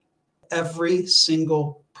every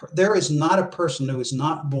single, there is not a person who is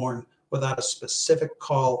not born without a specific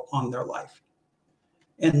call on their life.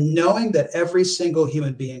 And knowing that every single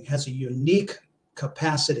human being has a unique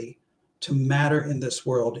capacity to matter in this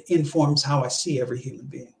world informs how I see every human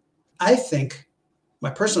being. I think, my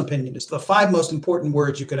personal opinion is, the 5 most important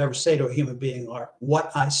words you could ever say to a human being are,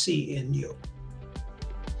 "What I see in you."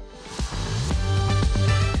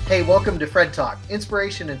 Hey, welcome to Fred Talk,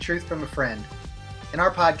 inspiration and truth from a friend. In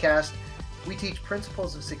our podcast, we teach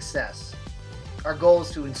principles of success. Our goal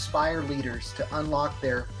is to inspire leaders to unlock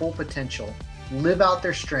their full potential, live out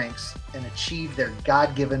their strengths, and achieve their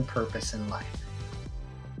God-given purpose in life.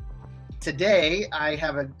 Today, I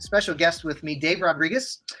have a special guest with me, Dave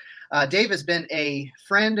Rodriguez. Dave has been a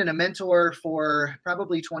friend and a mentor for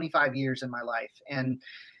probably 25 years in my life. And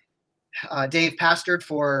Dave pastored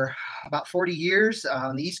for about 40 years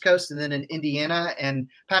on the East Coast and then in Indiana, and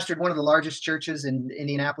pastored one of the largest churches in the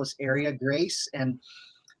Indianapolis area, Grace, and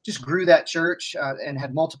just grew that church and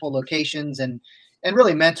had multiple locations and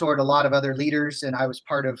really mentored a lot of other leaders. And I was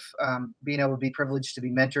part of being able to be privileged to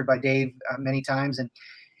be mentored by Dave many times.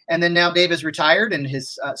 And then now Dave is retired, and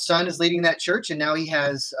his son is leading that church. And now he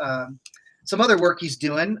has some other work he's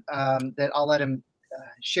doing that I'll let him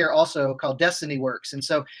share also, called Destiny Works. And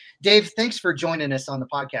so, Dave, thanks for joining us on the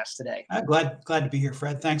podcast today. I'm glad to be here,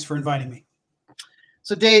 Fred. Thanks for inviting me.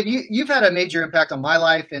 So, Dave, you've had a major impact on my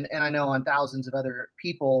life, and I know on thousands of other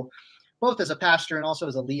people, both as a pastor and also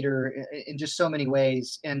as a leader in just so many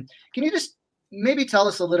ways. And can you just maybe tell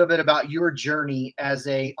us a little bit about your journey as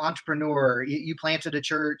a entrepreneur? You planted a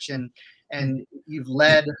church and you've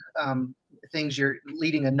led things. You're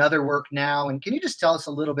leading another work now. And can you just tell us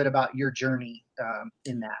a little bit about your journey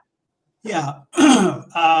in that? Yeah.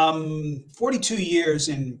 42 years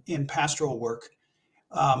in pastoral work,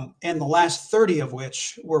 and the last 30 of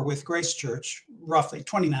which were with Grace Church, roughly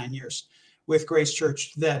 29 years with Grace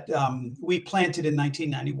Church that we planted in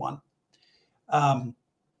 1991.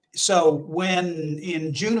 So when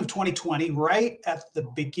in June of 2020, right at the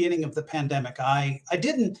beginning of the pandemic, I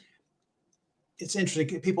didn't, it's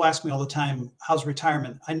interesting, people ask me all the time, how's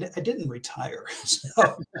retirement? I didn't retire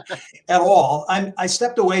at all. I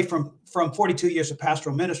stepped away from 42 years of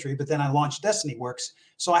pastoral ministry, but then I launched Destiny Works.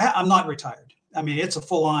 So I'm not retired. I mean, it's a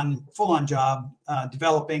full-on job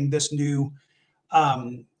developing this new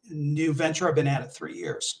venture. I've been at it 3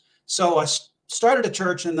 years. So I started a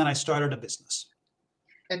church, and then I started a business.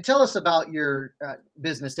 And tell us about your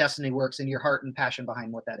business, Destiny Works, and your heart and passion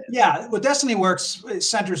behind what that is. Yeah, well, Destiny Works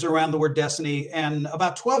centers around the word destiny. And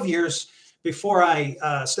about 12 years before I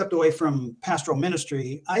stepped away from pastoral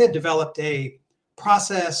ministry, I had developed a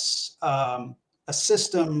process, a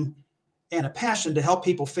system, and a passion to help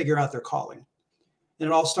people figure out their calling. And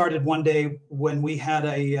it all started one day when we had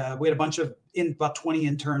a bunch of about 20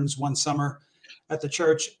 interns one summer at the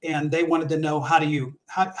church, and they wanted to know, how do you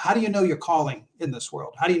know your calling in this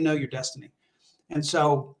world? How do you know your destiny? And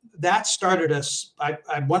so that started us.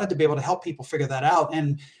 I wanted to be able to help people figure that out,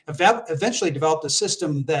 and eventually developed a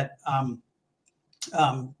system that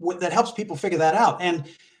that helps people figure that out. And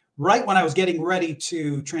right when I was getting ready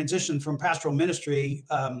to transition from pastoral ministry,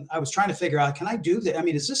 I was trying to figure out, can I do that? I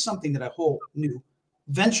mean, is this something that a whole new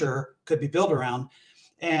venture could be built around?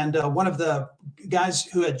 And one of the guys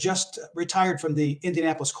who had just retired from the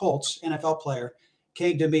Indianapolis Colts, NFL player,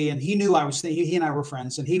 came to me, and he knew I was thinking, he and I were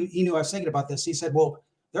friends, and he knew I was thinking about this. He said, well,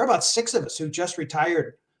 there are about 6 of us who just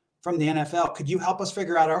retired from the NFL. Could you help us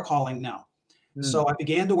figure out our calling now? So I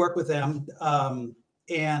began to work with them,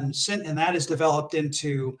 and that has developed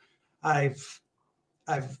into, I've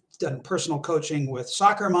done personal coaching with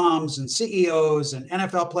soccer moms and CEOs and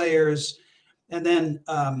NFL players, and then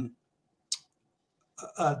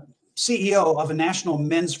a CEO of a national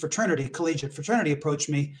men's fraternity, collegiate fraternity, approached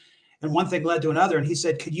me, and one thing led to another. And he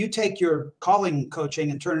said, could you take your calling coaching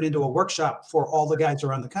and turn it into a workshop for all the guys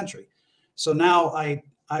around the country? So now I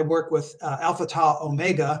work with Alpha Tau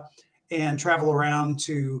Omega and travel around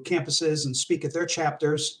to campuses and speak at their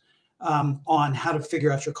chapters on how to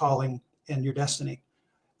figure out your calling and your destiny.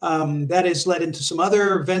 That has led into some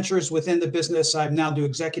other ventures within the business. I now do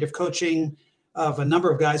executive coaching of a number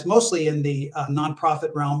of guys, mostly in the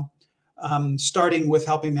nonprofit realm, starting with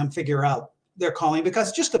helping them figure out their calling,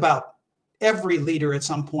 because just about every leader at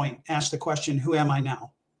some point asks the question, who am I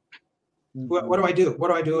now? Mm-hmm. What do I do? What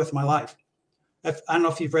do I do with my life? I don't know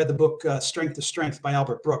if you've read the book Strength to Strength by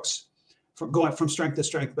Albert Brooks, going from strength to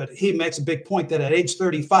strength, but he makes a big point that at age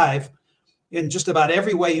 35, in just about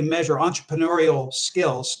every way you measure entrepreneurial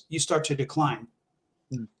skills, you start to decline.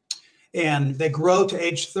 and they grow to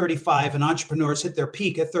age 35, and entrepreneurs hit their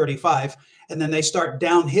peak at 35, and then they start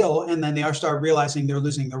downhill, and then they start realizing they're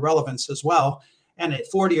losing their relevance as well. And at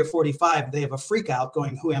 40 or 45, they have a freak out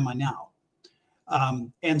going, who am I now?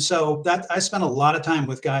 And so that I spent a lot of time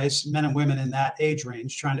with guys, men and women in that age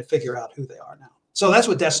range, trying to figure out who they are now. So that's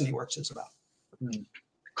what Destiny Works is about.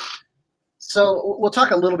 So we'll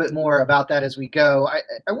talk a little bit more about that as we go.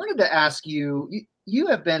 I wanted to ask you, you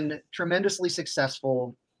have been tremendously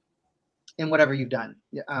successful in whatever you've done.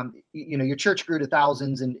 Your church grew to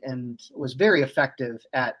thousands and was very effective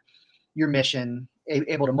at your mission,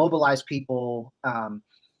 able to mobilize people,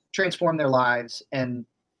 transform their lives. And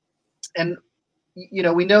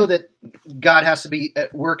we know that God has to be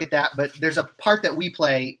at work at that, but there's a part that we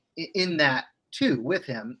play in that too with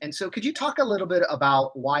him. And so could you talk a little bit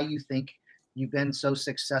about why you think you've been so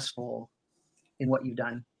successful in what you've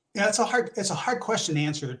done? Yeah, it's a hard question to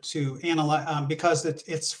answer, to analyze, because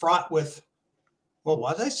it's fraught with, well,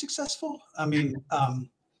 was I successful? I mean,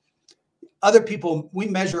 other people, we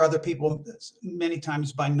measure other people many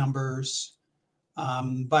times by numbers,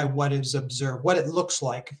 by what is observed, what it looks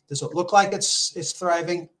like. Does it look like it's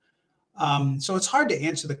thriving? So it's hard to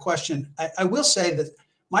answer the question. I will say that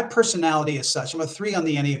my personality is such. I'm a 3 on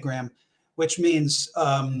the Enneagram, which means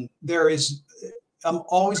I'm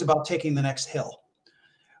always about taking the next hill.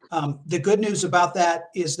 The good news about that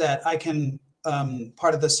is that I can,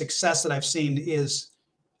 part of the success that I've seen is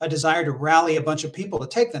a desire to rally a bunch of people to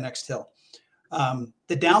take the next hill.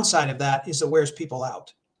 The downside of that is it wears people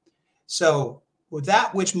out. So with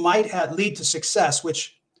that, which might lead to success,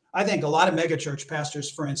 which I think a lot of megachurch pastors,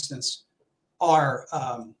 for instance, are,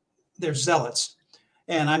 they're zealots.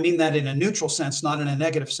 And I mean that in a neutral sense, not in a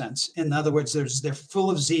negative sense. In other words, they're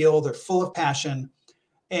full of zeal, they're full of passion.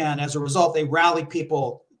 And as a result, they rally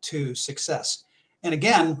people to success. And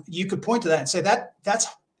again, you could point to that and say that's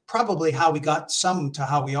probably how we got some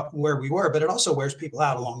to where we were, but it also wears people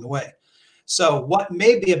out along the way. So what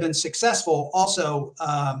maybe have been successful also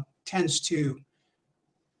tends to,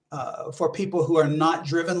 for people who are not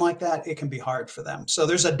driven like that, it can be hard for them. So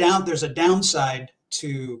there's a downside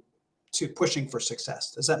to pushing for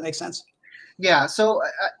success. Does that make sense? Yeah. So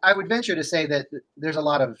I would venture to say that there's a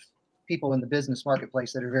lot of people in the business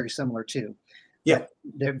marketplace that are very similar too. Yeah.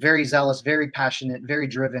 They're very zealous, very passionate, very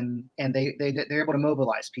driven, and they're able to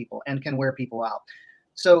mobilize people and can wear people out.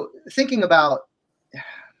 So thinking about,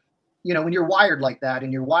 when you're wired like that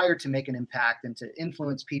and you're wired to make an impact and to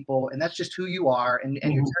influence people, and that's just who you are, and you're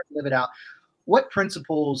trying to live it out, what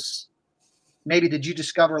principles maybe did you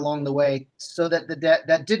discover along the way so that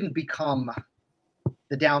that didn't become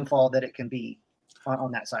the downfall that it can be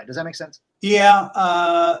on that side? Does that make sense?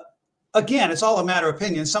 Yeah. Again, it's all a matter of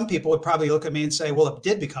opinion. Some people would probably look at me and say, well, it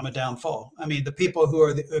did become a downfall. I mean, the people who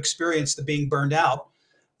experience the being burned out,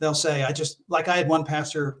 they'll say, I had one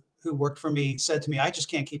pastor who worked for me said to me, I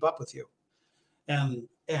just can't keep up with you. And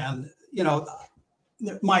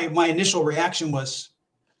my initial reaction was,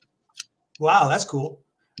 wow, that's cool.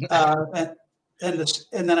 And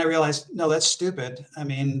then I realized, no, that's stupid. I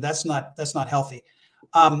mean, that's not healthy.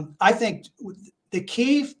 I think the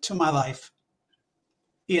key to my life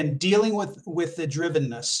in dealing with the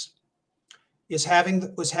drivenness was having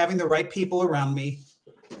the right people around me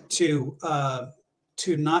to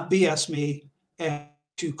not BS me and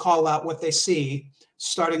to call out what they see,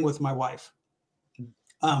 starting with my wife.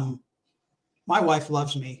 My wife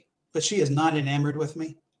loves me, but she is not enamored with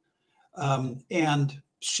me. And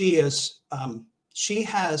she has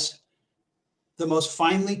the most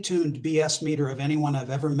finely tuned BS meter of anyone I've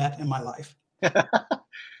ever met in my life.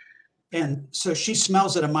 And so she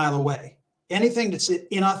smells it a mile away. Anything that's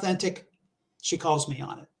inauthentic, she calls me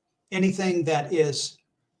on it. Anything that is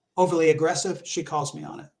overly aggressive, she calls me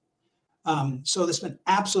on it. So it's been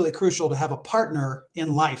absolutely crucial to have a partner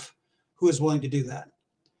in life who is willing to do that.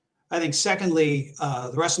 I think secondly,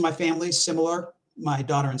 the rest of my family is similar, my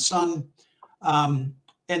daughter and son. And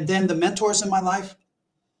then the mentors in my life.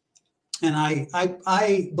 And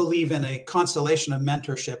I believe in a constellation of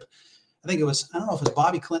mentorship. I think I don't know if it was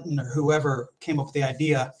Bobby Clinton or whoever came up with the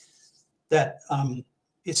idea that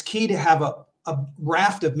it's key to have a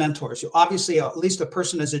raft of mentors. Obviously, at least a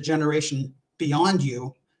person is a generation beyond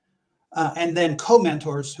you, and then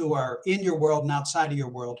co-mentors who are in your world and outside of your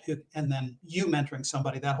world, and then you mentoring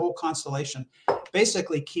somebody. That whole constellation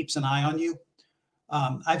basically keeps an eye on you.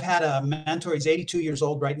 I've had a mentor. He's 82 years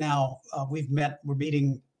old right now. We're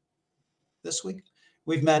meeting this week.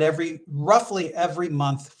 We've met roughly every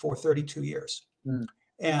month for 32 years.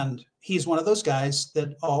 And he's one of those guys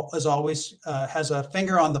that as always has a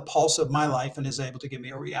finger on the pulse of my life and is able to give me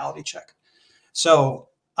a reality check. So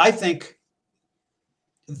I think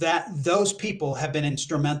that those people have been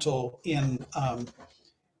instrumental in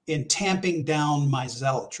tamping down my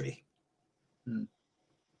zealotry. Mm.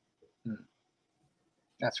 Mm.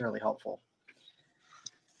 That's really helpful.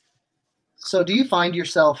 So do you find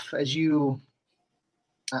yourself, as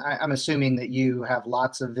I'm assuming that you have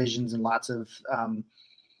lots of visions and lots of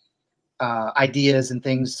ideas and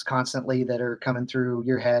things constantly that are coming through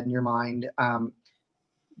your head and your mind.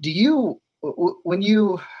 Do you,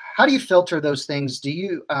 how do you filter those things?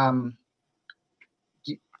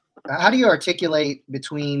 How do you articulate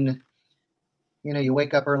between, you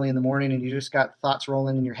wake up early in the morning and you just got thoughts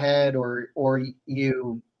rolling in your head, or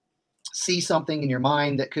you see something in your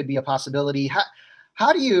mind that could be a possibility?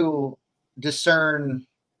 How do you discern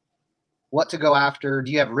what to go after? Do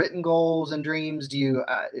you have written goals and dreams? Do you,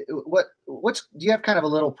 do you have kind of a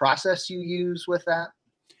little process you use with that?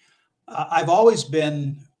 I've always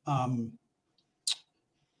been, I've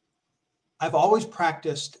always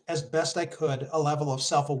practiced as best I could a level of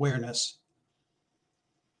self-awareness.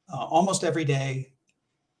 Almost every day,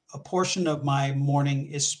 a portion of my morning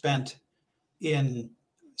is spent in,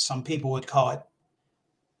 some people would call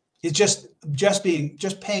it's just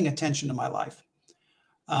paying attention to my life.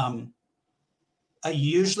 I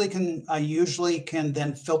usually can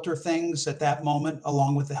then filter things at that moment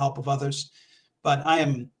along with the help of others. But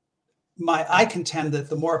I contend that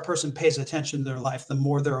the more a person pays attention to their life, the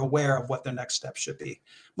more they're aware of what their next step should be.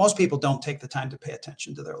 Most people don't take the time to pay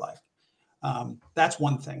attention to their life. That's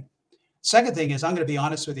one thing. Second thing is, I'm going to be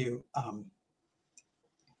honest with you.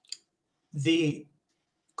 The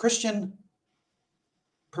prevailing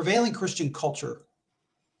Christian culture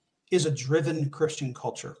is a driven Christian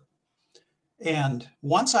culture. And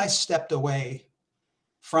once I stepped away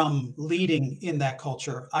from leading in that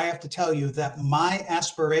culture, I have to tell you that my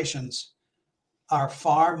aspirations are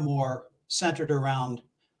far more centered around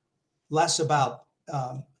less about,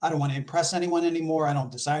 I don't want to impress anyone anymore. I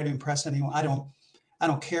don't desire to impress anyone. I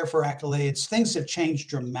don't care for accolades. Things have changed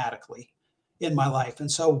dramatically in my life.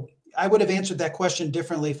 And so I would have answered that question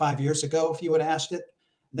differently 5 years ago if you would have asked it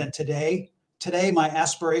than today. Today, my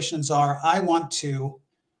aspirations are, I want to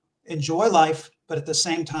enjoy life, but at the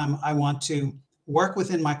same time, I want to work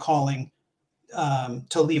within my calling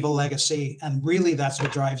to leave a legacy. And really, that's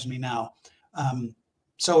what drives me now.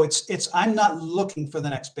 So I'm not looking for the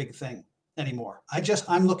next big thing anymore.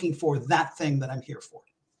 I'm looking for that thing that I'm here for.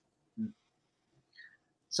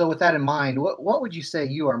 So with that in mind, what would you say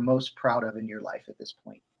you are most proud of in your life at this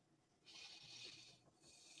point?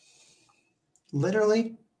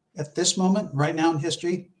 Literally, at this moment, right now in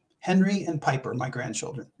history, Henry and Piper, my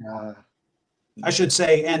grandchildren. I should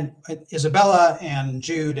say, and Isabella and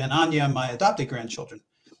Jude and Anya, my adopted grandchildren.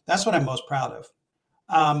 That's what I'm most proud of.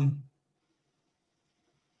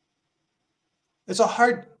 It's a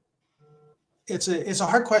hard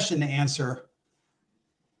question to answer.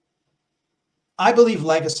 I believe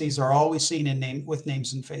legacies are always seen with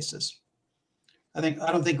names and faces. I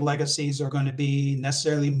don't think legacies are going to be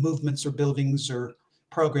necessarily movements or buildings or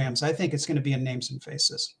programs. I think it's going to be in names and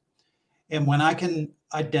faces. And when I can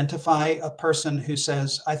identify a person who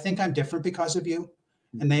says, I think I'm different because of you,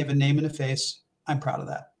 and they have a name and a face, I'm proud of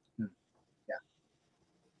that. Yeah.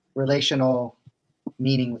 Relational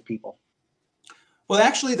meaning with people. Well,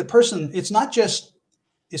 actually, the person, it's not just,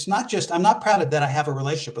 I'm not proud of that I have a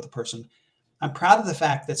relationship with a person. I'm proud of the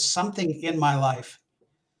fact that something in my life,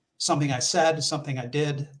 something I said, something I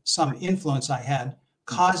did, some influence I had,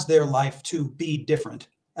 caused their life to be different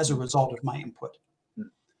as a result of my input.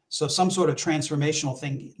 So some sort of transformational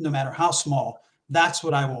thing, no matter how small, that's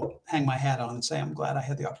what I will hang my hat on and say, I'm glad I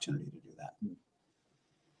had the opportunity to do that.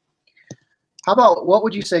 How about, what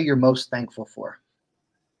would you say you're most thankful for?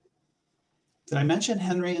 Did I mention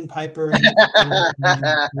Henry and Piper? I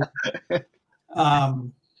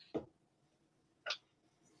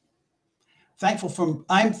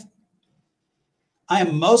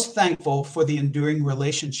am most thankful for the enduring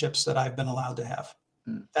relationships that I've been allowed to have.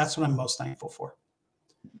 That's what I'm most thankful for.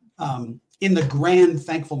 In the grand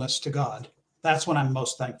thankfulness to God, that's what I'm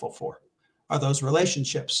most thankful for, are those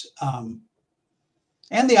relationships. And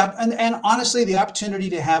honestly, the opportunity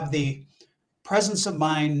to have the presence of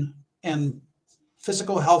mind and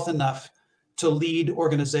physical health enough to lead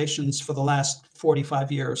organizations for the last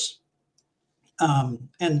 45 years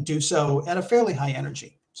and do so at a fairly high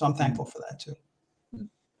energy. So I'm thankful for that too.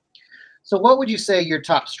 So what would you say your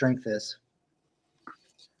top strength is?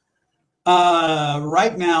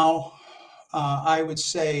 Right now, I would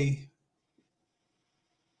say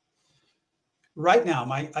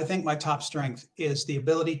I think my top strength is the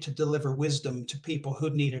ability to deliver wisdom to people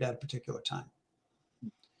who need it at a particular time.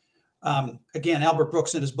 Again, Albert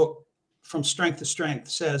Brooks in his book, from Strength to Strength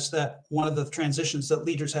says that one of the transitions that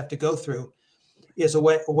leaders have to go through is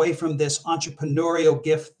away from this entrepreneurial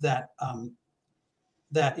gift that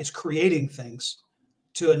that is creating things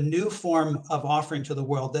to a new form of offering to the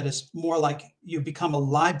world that is more like you become a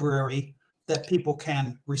library that people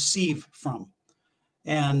can receive from.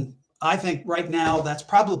 And I think right now that's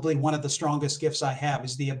probably one of the strongest gifts I have,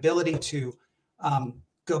 is the ability to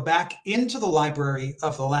go back into the library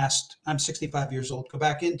of the last, I'm 65 years old, go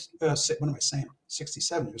back into, what am I saying?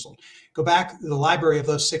 67 years old. Go back to the library of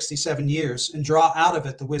those 67 years and draw out of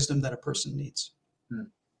it the wisdom that a person needs.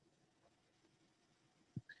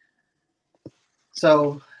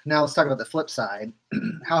 So now let's talk about the flip side.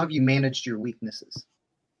 How have you managed your weaknesses?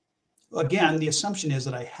 Again, the assumption is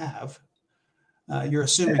that I have. You're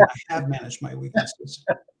assuming I have managed my weaknesses.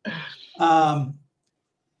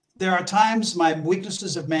 There are times my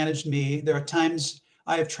weaknesses have managed me. There are times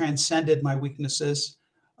I have transcended my weaknesses.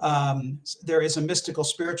 There is a mystical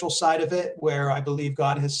spiritual side of it where I believe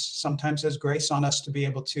God sometimes has grace on us to be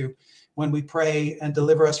able to, when we pray and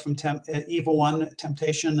deliver us from evil one,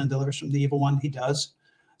 temptation, and deliver us from the evil one, he does.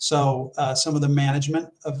 So some of the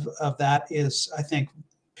management of that is, I think,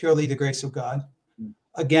 purely the grace of God.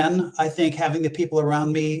 Again, I think having the people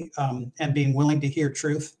around me and being willing to hear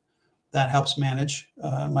truth, that helps manage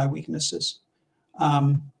my weaknesses.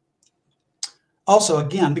 Also,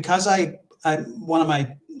 again, because I one of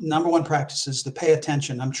my number one practices to pay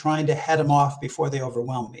attention. I'm trying to head them off before they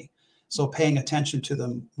overwhelm me. So paying attention to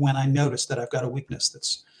them when I notice that I've got a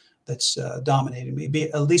weakness that's dominating me.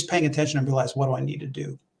 At least paying attention and realize, what do I need to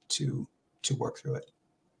do to work through it.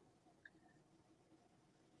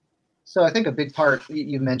 So I think a big part,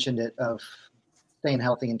 you mentioned it, of staying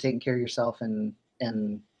healthy and taking care of yourself and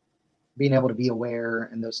being able to be aware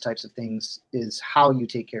and those types of things is how you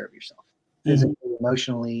take care of yourself, physically,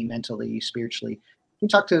 emotionally, mentally, spiritually. Can you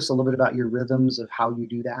talk to us a little bit about your rhythms of how you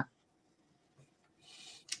do that?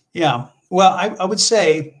 Yeah, well, I would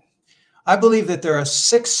say, I believe that there are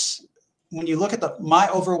 6, when you look at my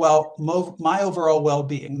overall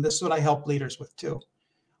well-being, this is what I help leaders with too.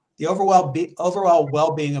 The overall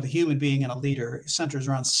well-being of a human being and a leader centers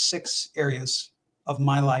around 6 areas of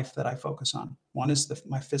my life that I focus on. One is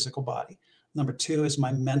my physical body. Number 2 is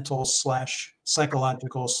my mental /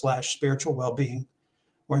 psychological / spiritual well-being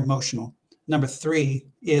or emotional. Number 3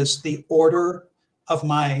 is the order of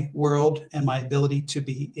my world and my ability to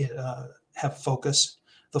have focus.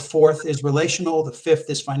 The 4th is relational. The 5th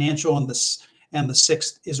is financial, and the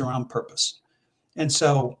 6th is around purpose. And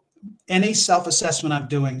so any self-assessment I'm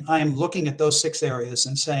doing, I am looking at those 6 areas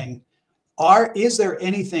and saying, is there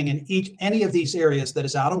anything in any of these areas that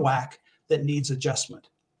is out of whack that needs adjustment?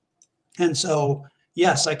 And so,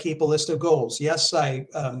 yes, I keep a list of goals. Yes, I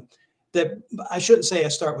shouldn't say I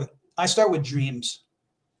start with dreams.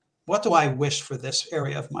 What do I wish for this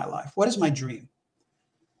area of my life? What is my dream?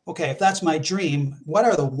 Okay, if that's my dream, what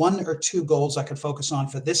are the 1 or 2 goals I could focus on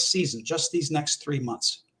for this season, just these next 3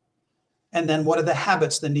 months? And then what are the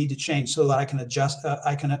habits that need to change so that I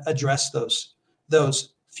can address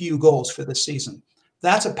those few goals for this season?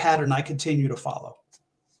 That's a pattern I continue to follow.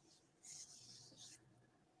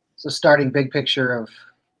 So starting big picture of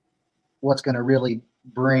what's going to really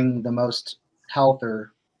bring the most health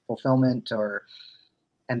or fulfillment,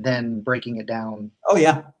 and then breaking it down. Oh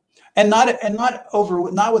yeah. And not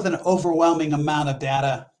with an overwhelming amount of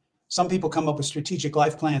data. Some people come up with strategic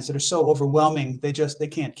life plans that are so overwhelming they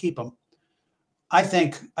can't keep them. I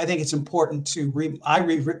think it's important to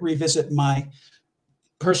revisit my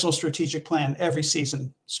personal strategic plan every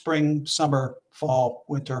season, spring, summer, fall,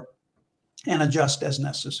 winter, and adjust as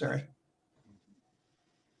necessary.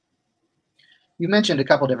 You mentioned a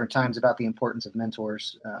couple different times about the importance of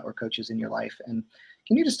mentors or coaches in your life. And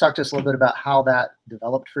can you just talk to us a little bit about how that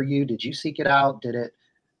developed for you? Did you seek it out? Did it,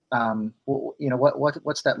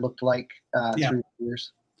 what's that looked like through the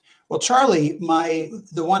years? Well, Charlie,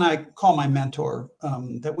 the one I call my mentor,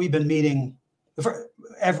 that we've been meeting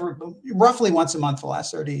roughly once a month for the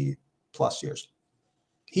last 30 plus years.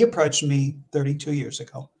 He approached me 32 years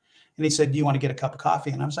ago and he said, "Do you want to get a cup of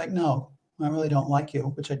coffee?" And I was like, "No, I really don't like you,"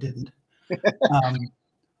 which I didn't.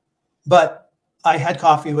 But I had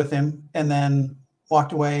coffee with him and then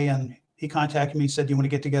walked away, and he contacted me, said, "Do you want to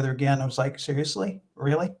get together again?" I was like, "Seriously?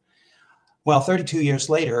 Really?" Well, 32 years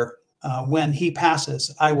later, when he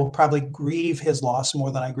passes, I will probably grieve his loss more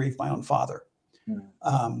than I grieve my own father.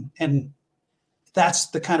 And that's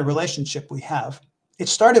the kind of relationship we have. It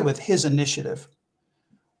started with his initiative.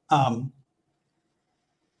 And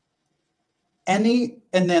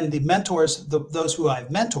then the mentors, those who I've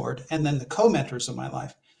mentored, and then the co-mentors of my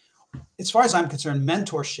life. As far as I'm concerned,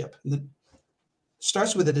 mentorship,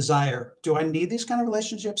 starts with a desire. Do I need these kind of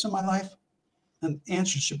relationships in my life? And the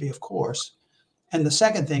answer should be, of course. And the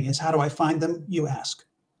second thing is, how do I find them? You ask.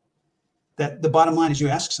 That the bottom line is you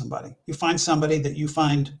ask somebody. You find somebody that you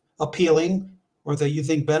find appealing or that you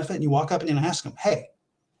think benefit, and you walk up and you ask them, hey,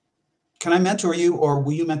 can I mentor you, or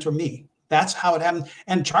will you mentor me? That's how it happened.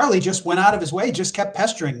 And Charlie just went out of his way, just kept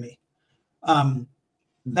pestering me.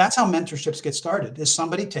 That's how mentorships get started, is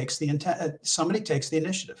somebody takes the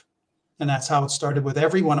initiative. And that's how it started with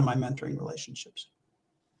every one of my mentoring relationships.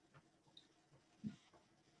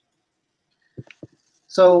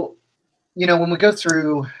 So, when we go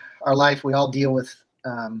through our life, we all deal with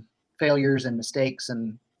failures and mistakes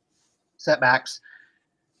and setbacks.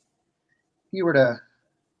 If you were to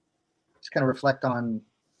just kind of reflect on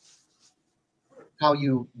how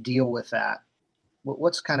you deal with that,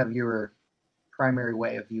 what's kind of your primary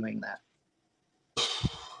way of viewing that?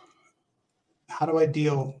 How do I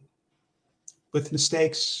deal with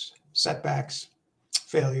mistakes, setbacks,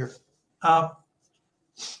 failure?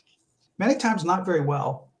 Many times not very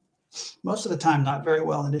well. Most of the time not very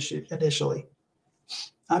well initially.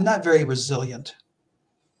 I'm not very resilient.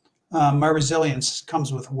 My resilience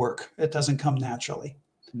comes with work. It doesn't come naturally.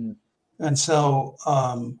 And so,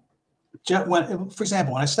 for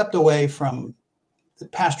example, when I stepped away from the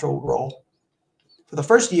pastoral role, for the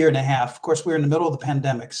first year and a half, of course, we were in the middle of the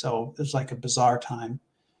pandemic, so it was like a bizarre time.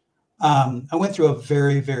 I went through a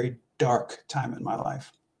very, very dark time in my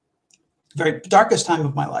life. Very darkest time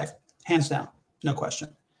of my life, hands down, no question.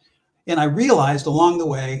 And I realized along the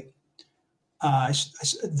way,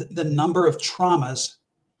 the number of traumas,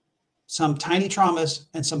 some tiny traumas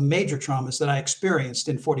and some major traumas that I experienced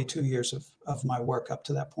in 42 years of my work up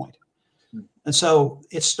to that point. And so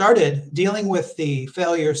it started dealing with the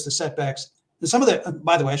failures, the setbacks, and some of the,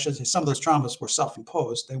 by the way, I should say some of those traumas were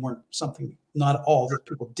self-imposed. They weren't something, not all that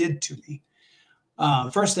people did to me.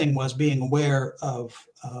 First thing was being aware of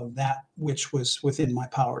that which was within my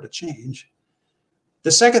power to change.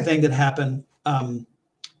 The second thing that happened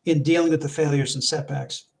in dealing with the failures and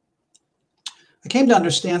setbacks, I came to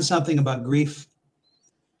understand something about grief.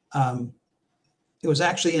 It was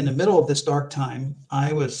actually in the middle of this dark time.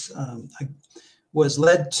 I was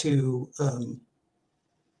led to,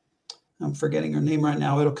 I'm forgetting her name right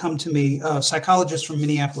now. It'll come to me. A psychologist from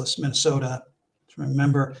Minneapolis, Minnesota, to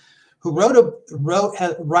remember, who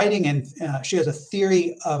writing, and she has a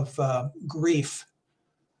theory of grief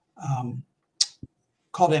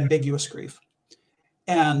called ambiguous grief.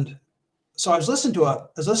 And so I was listening to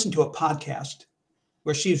a podcast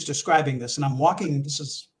where she was describing this, and I'm walking. This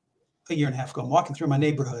is a year and a half ago. I'm walking through my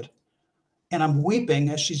neighborhood, and I'm weeping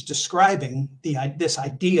as she's describing this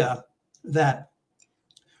idea that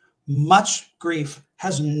much grief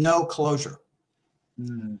has no closure.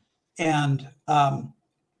 And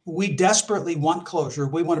we desperately want closure.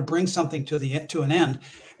 We want to bring something to an end.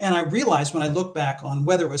 And I realized when I look back on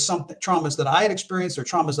whether it was some traumas that I had experienced or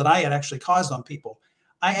traumas that I had actually caused on people,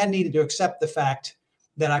 I had needed to accept the fact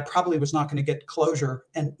that I probably was not going to get closure.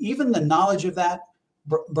 And even the knowledge of that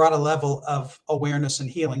brought a level of awareness and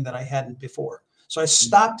healing that I hadn't before. So I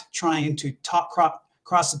stopped trying to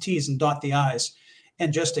cross the T's and dot the I's,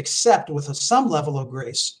 and just accept with some level of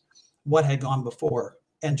grace what had gone before,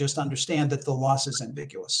 and just understand that the loss is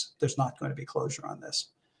ambiguous. There's not going to be closure on this,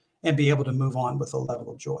 and be able to move on with a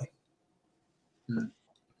level of joy.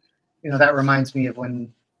 That reminds me of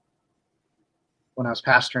when I was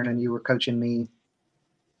pastoring and you were coaching me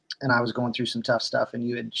and I was going through some tough stuff, and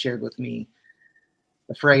you had shared with me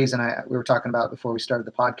the phrase, and we were talking about before we started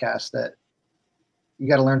the podcast, that you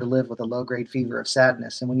got to learn to live with a low-grade fever of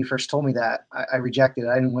sadness. And when you first told me that, I rejected it.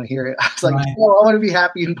 I didn't want to hear it. I was like, right. No, I want to be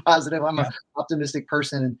happy and positive. I'm an optimistic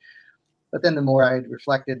person. But then the more I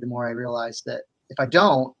reflected, the more I realized that if I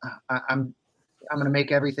don't, I'm going to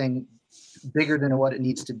make everything bigger than what it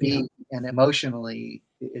needs to be. And emotionally,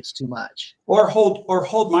 it's too much. Or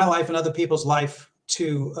hold my life and other people's life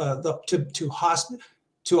to a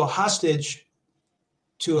hostage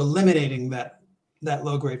to eliminating that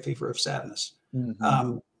low-grade fever of sadness.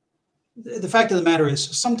 Mm-hmm. The fact of the matter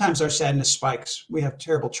is, sometimes our sadness spikes. We have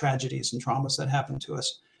terrible tragedies and traumas that happen to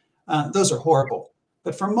us. Those are horrible.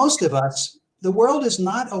 But for most of us, the world is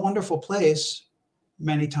not a wonderful place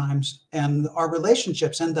many times, and our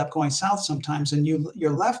relationships end up going south sometimes, and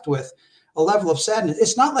you're left with a level of sadness.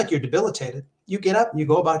 It's not like you're debilitated. You get up and you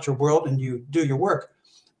go about your world and you do your work.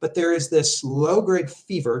 But there is this low-grade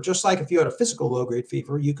fever, just like if you had a physical low-grade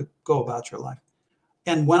fever, you could go about your life.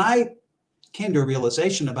 And when I came to a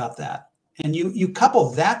realization about that, and you couple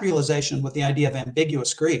that realization with the idea of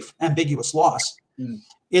ambiguous grief, ambiguous loss,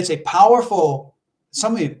 it's a powerful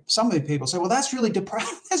some of the people say, well, that's really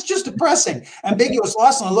depressing. That's just depressing. Ambiguous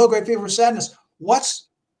loss and a low-grade fever of sadness.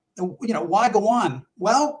 Why go on?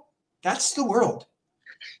 Well, that's the world.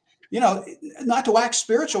 Not to wax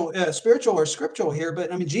spiritual or scriptural here,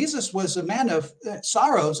 but I mean, Jesus was a man of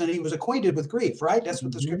sorrows, and he was acquainted with grief, right? That's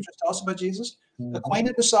what the scriptures tell us about Jesus.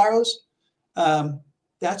 Acquainted with sorrows.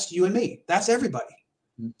 That's you and me. That's everybody.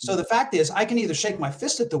 So the fact is, I can either shake my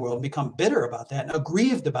fist at the world and become bitter about that and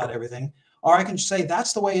aggrieved about everything, or I can say,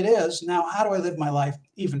 that's the way it is. Now, how do I live my life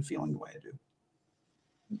even feeling the way I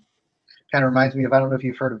do? Kind of reminds me of, I don't know if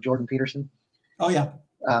you've heard of Jordan Peterson. Oh, yeah.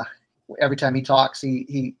 Every time he talks,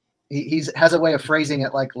 he has a way of phrasing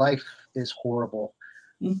it like life is horrible.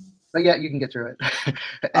 But yeah, you can get through it.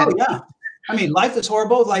 Oh, yeah. I mean, life is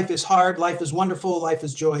horrible. Life is hard. Life is wonderful. Life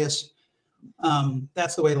is joyous.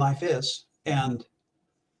 That's the way life is. And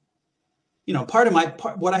part of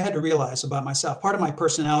what I had to realize about myself, part of my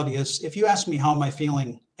personality is, if you ask me how am I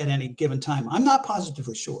feeling at any given time, I'm not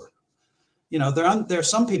positively sure. There are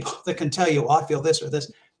some people that can tell you, well, I feel this or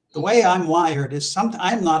this. The way I'm wired is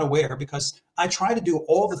I'm not aware, because I try to do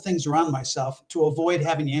all the things around myself to avoid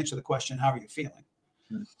having to answer the question, how are you feeling?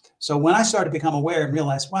 So when I started to become aware and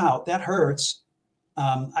realize, wow, that hurts,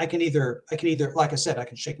 I can either, like I said, I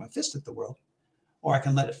can shake my fist at the world, or I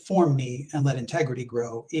can let it form me and let integrity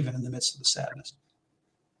grow even in the midst of the sadness.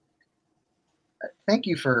 Thank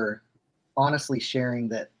you for honestly sharing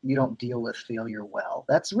that you don't deal with failure well.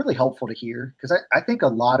 That's really helpful to hear, because I think a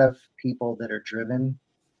lot of people that are driven,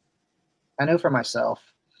 I know for myself,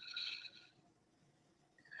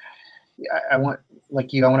 I want,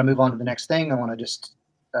 like you, I want to move on to the next thing. I want to just,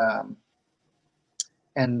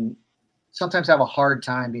 and sometimes have a hard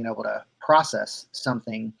time being able to process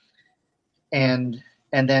something, and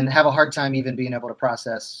then have a hard time even being able to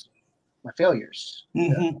process my failures,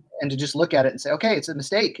 and to just look at it and say, okay, it's a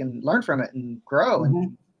mistake, and learn from it and grow.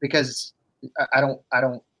 And because I don't,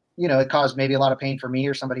 it caused maybe a lot of pain for me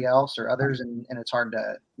or somebody else or others. And it's hard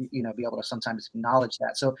to, be able to sometimes acknowledge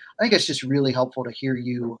that. So I think it's just really helpful to hear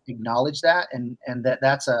you acknowledge that. And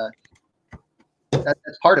that's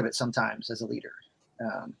part of it sometimes as a leader.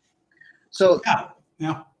 So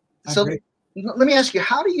let me ask you,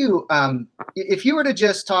 how do you, if you were to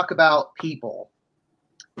just talk about people,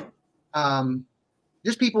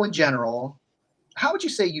 just people in general, how would you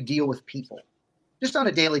say you deal with people just on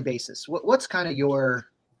a daily basis? What's kind of your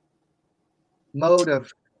mode of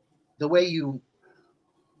the way you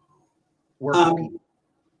work with people?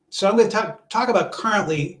 So I'm going to talk about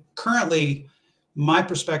currently my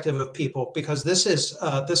perspective of people, because this is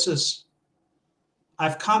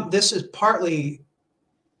partly,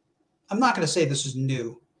 I'm not going to say this is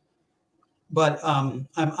new, but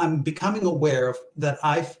I'm becoming aware of that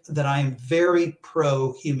I am very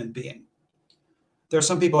pro human being. There are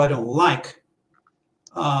some people I don't like,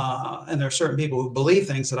 and there are certain people who believe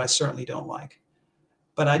things that I certainly don't like.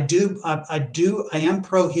 But I am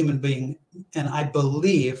pro human being, and I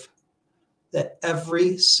believe that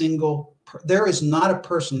there is not a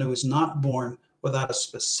person who is not born without a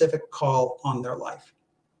specific call on their life.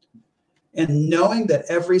 And knowing that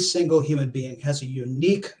every single human being has a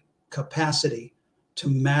unique capacity to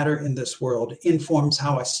matter in this world informs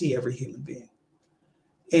how I see every human being.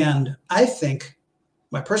 And I think,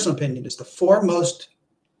 my personal opinion is the five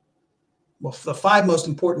most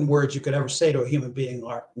important words you could ever say to a human being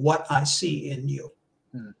are, what I see in you.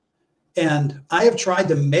 And I have tried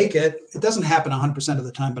to make it doesn't happen 100% of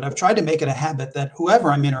the time, but I've tried to make it a habit that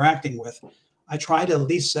whoever I'm interacting with, I try to at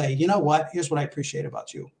least say, you know what, here's what I appreciate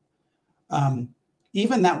about you.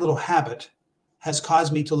 Even that little habit has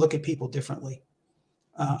caused me to look at people differently.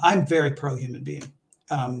 I'm very pro human being.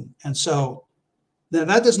 And so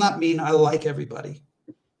that does not mean I like everybody,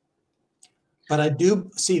 but I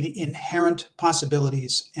do see the inherent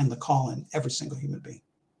possibilities and the call in every single human being.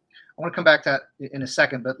 I want to come back to that in a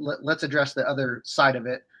second, but let's address the other side of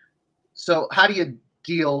it. So how do you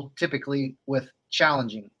deal typically with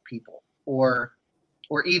challenging people, or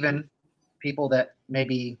even people that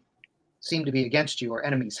maybe seem to be against you or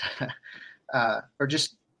enemies, or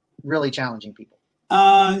just really challenging people?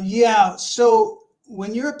 Yeah. So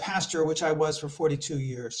when you're a pastor, which I was for 42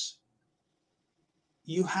 years,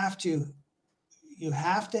 you have to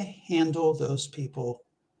handle those people.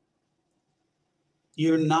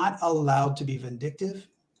 You're not allowed to be vindictive.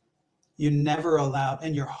 You're never allowed,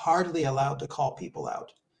 and you're hardly allowed to call people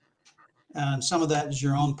out. And some of that is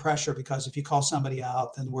your own pressure, because if you call somebody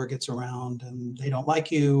out, then word gets around and they don't like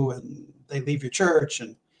you and they leave your church.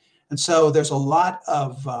 And so there's a lot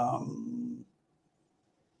of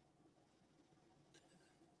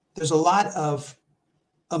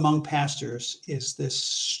among pastors is this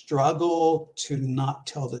struggle to not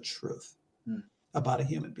tell the truth about a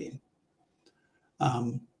human being.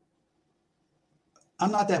 I'm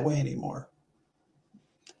not that way anymore.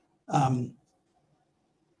 Now,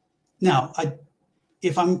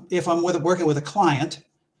 if I'm working with a client,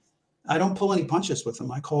 I don't pull any punches with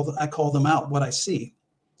them. I call them out what I see,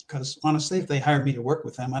 because honestly, if they hired me to work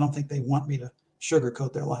with them, I don't think they want me to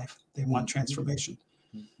sugarcoat their life. They want transformation.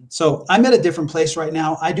 So I'm at a different place right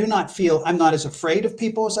now. I do not feel I'm not as afraid of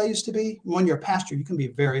people as I used to be. When you're a pastor, you can be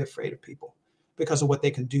very afraid of people because of what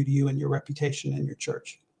they can do to you and your reputation in your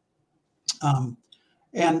church.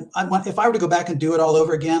 If I were to go back and do it all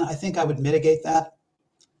over again, I think I would mitigate that.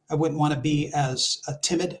 I wouldn't want to be as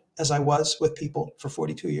timid as I was with people for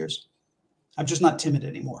 42 years. I'm just not timid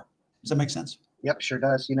anymore. Does that make sense? Yep, sure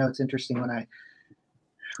does. It's interesting when I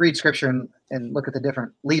read scripture and look at the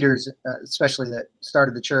different leaders, especially that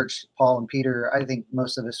started the church, Paul and Peter. I think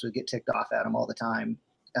most of us would get ticked off at them all the time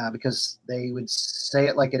because they would say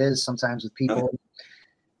it like it is sometimes with people. Okay.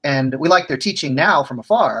 And we like their teaching now from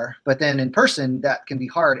afar, but then in person, that can be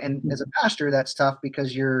hard. And as a pastor, that's tough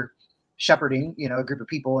because you're shepherding, a group of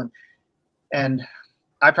people. And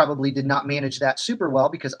I probably did not manage that super well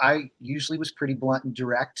because I usually was pretty blunt and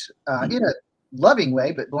direct in a loving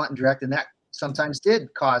way, but blunt and direct. And that sometimes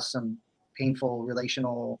did cause some painful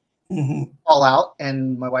relational fallout.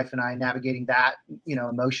 And my wife and I navigating that,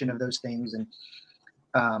 emotion of those things.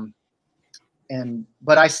 But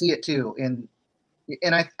I see it too. And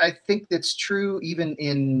I think that's true even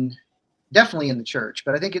definitely in the church,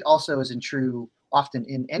 but I think it also is true often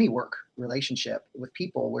in any work relationship with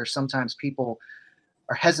people, where sometimes people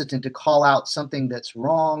are hesitant to call out something that's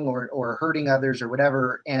wrong or hurting others or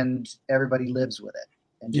whatever, and everybody lives with it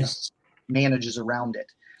and just manages around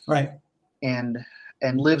it, right? And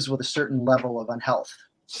lives with a certain level of unhealth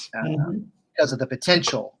because of the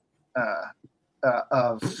potential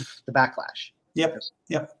of the backlash. Yep.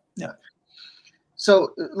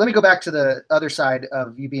 So let me go back to the other side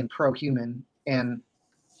of you being pro-human. And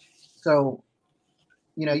so,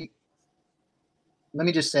 let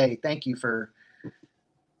me just say thank you for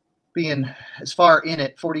being as far in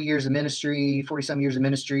it, 40 years of ministry, 40-some years of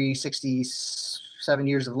ministry, 67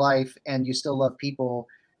 years of life, and you still love people.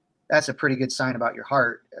 That's a pretty good sign about your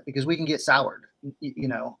heart, because we can get soured,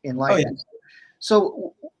 in life. Oh, yeah.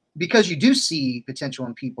 So because you do see potential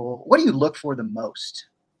in people, what do you look for the most?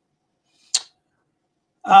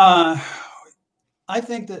 I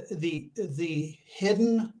think that the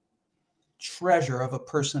hidden treasure of a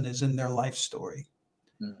person is in their life story.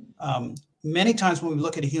 Many times when we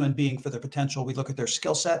look at a human being for their potential, we look at their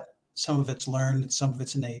skill set. Some of it's learned, some of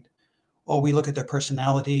it's innate, or we look at their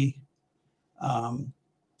personality,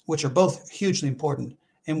 which are both hugely important,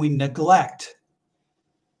 and we neglect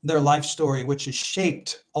their life story, which has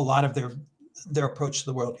shaped a lot of their approach to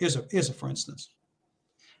the world. Here's a for instance.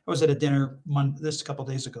 I was at a dinner a couple of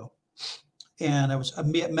days ago, and I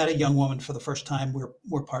met a young woman for the first time.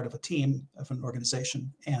 We're part of a team of an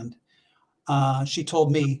organization, and she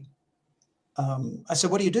told me, I said,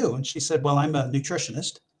 "What do you do?" And she said, "Well, I'm a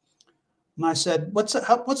nutritionist." And I said, "What's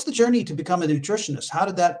the journey to become a nutritionist? How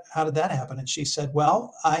did that happen?" And she said,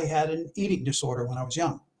 "Well, I had an eating disorder when I was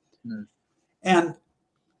young." And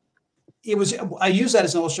I use that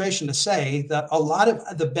as an illustration to say that a lot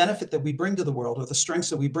of the benefit that we bring to the world, or the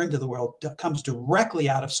strengths that we bring to the world, comes directly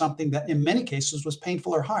out of something that in many cases was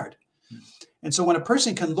painful or hard. And so when a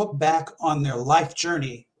person can look back on their life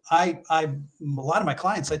journey, a lot of my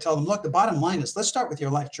clients, I tell them, look, the bottom line is, let's start with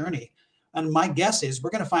your life journey. And my guess is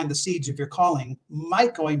we're going to find the seeds of your calling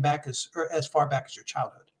might going back as far back as your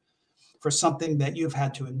childhood, for something that you've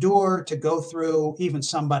had to endure, to go through, even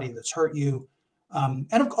somebody that's hurt you. And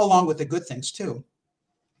along with the good things too.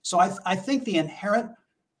 So I think the inherent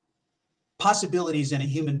possibilities in a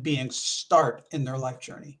human being start in their life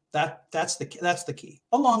journey. That's the key,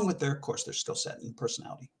 along with their skill set and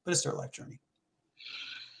personality, but it's their life journey.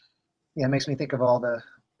 Yeah, it makes me think of all the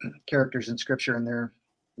characters in scripture, and their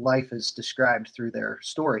life is described through their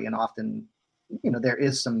story. And often, there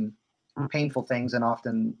is some painful things, and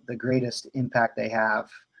often the greatest impact they have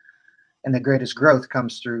and the greatest growth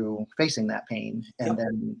comes through facing that pain and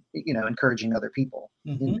then, encouraging other people.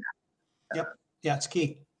 Yeah, it's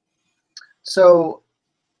key. So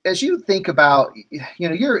as you think about,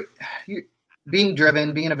 you're being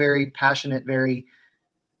driven, being a very passionate, very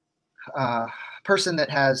person that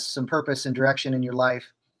has some purpose and direction in your life,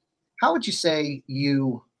 how would you say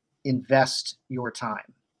you invest your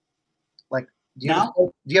time? Like, do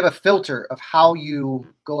you have a filter of how you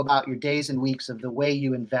go about your days and weeks of the way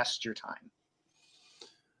you invest your time?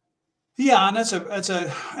 Yeah, and that's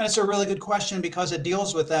a really good question because it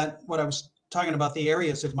deals with that what I was talking about, the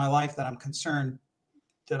areas of my life that I'm concerned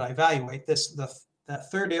that I evaluate.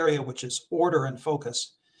 That third area, which is order and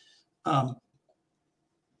focus. Um,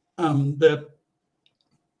 the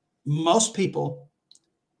most people,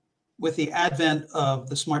 with the advent of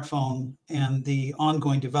the smartphone and the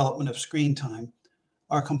ongoing development of screen time,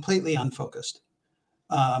 are completely unfocused.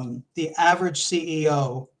 The average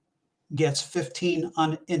CEO gets 15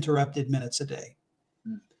 uninterrupted minutes a day.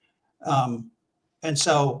 Um, and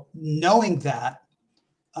so, knowing that,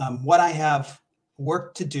 what I have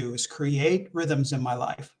work to do is create rhythms in my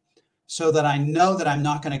life so that I know that I'm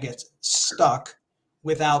not going to get stuck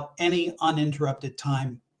without any uninterrupted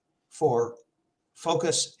time for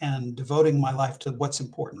focus and devoting my life to what's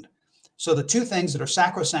important. So the two things that are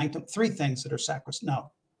sacrosanct, three things that are sacrosanct,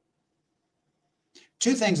 no,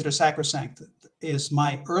 two things that are sacrosanct is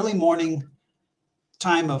my early morning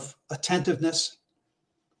time of attentiveness,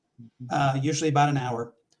 usually about an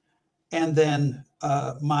hour, and then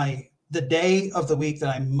the day of the week that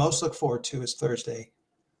I most look forward to is Thursday,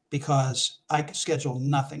 because I schedule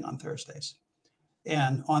nothing on Thursdays.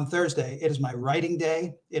 And on Thursday, it is my writing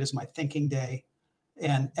day, it is my thinking day,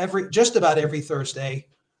 and just about every Thursday,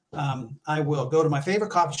 I will go to my favorite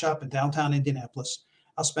coffee shop in downtown Indianapolis.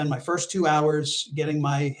 I'll spend my first 2 hours getting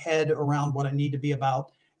my head around what I need to be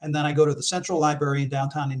about, and then I go to the Central Library in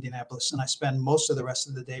downtown Indianapolis, and I spend most of the rest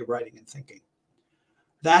of the day writing and thinking.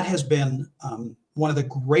 That has been one of the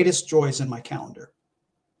greatest joys in my calendar.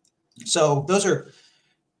 So those are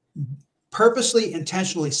purposely,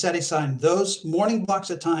 intentionally set aside those morning blocks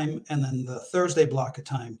of time, and then the Thursday block of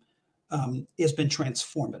time has been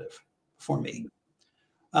transformative for me.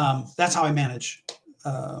 That's how I manage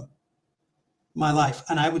my life.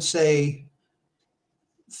 And I would say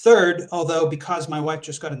third, although because my wife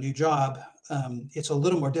just got a new job, it's a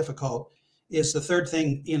little more difficult, is the third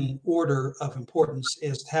thing in order of importance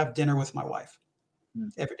is to have dinner with my wife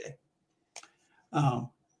every day.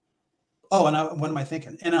 What am I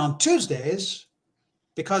thinking? And on Tuesdays,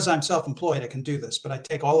 because I'm self-employed, I can do this, but I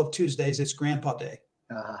take all of Tuesdays, it's Grandpa Day.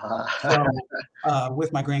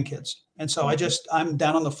 With my grandkids. And so I'm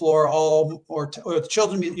down on the floor or the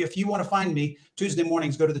children. If you want to find me Tuesday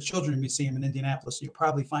mornings, go to the Children's Museum in Indianapolis. You'll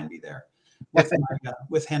probably find me there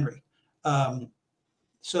with Henry.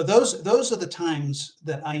 So those are the times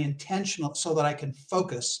that I intentional so that I can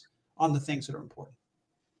focus on the things that are important.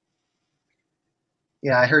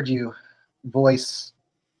 Yeah, I heard you voice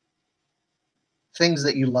things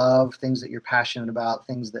that you love, things that you're passionate about,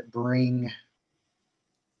 things that bring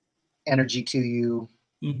energy to you.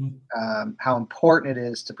 Mm-hmm. How important it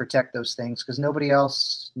is to protect those things because nobody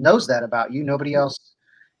else knows that about you. Nobody else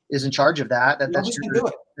is in charge of that. Nobody's going to do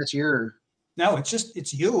it. That's your. No,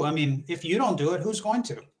 it's you. I mean, if you don't do it, who's going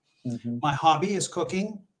to? Mm-hmm. My hobby is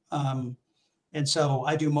cooking. And so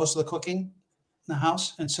I do most of the cooking in the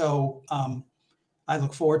house. And so I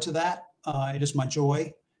look forward to that. It is my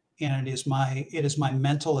joy and it is my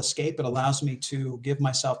mental escape. It allows me to give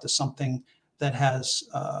myself to something that has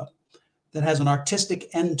an artistic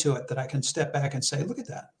end to it that I can step back and say, look at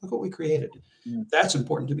that. Look what we created. Mm. That's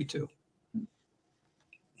important to me too.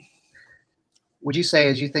 Would you say,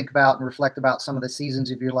 as you think about and reflect about some of the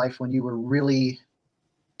seasons of your life when you were really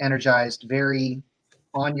energized, very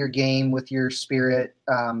on your game with your spirit,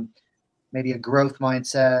 maybe a growth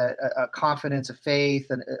mindset, a confidence, a faith,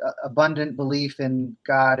 an abundant belief in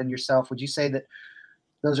God and yourself, would you say that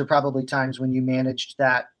those are probably times when you managed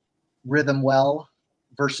that rhythm well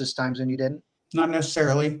versus times when you didn't? Not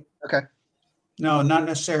necessarily. Okay. No, not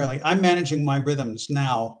necessarily. I'm managing my rhythms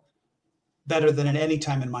now better than at any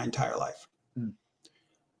time in my entire life.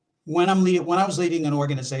 When I was leading an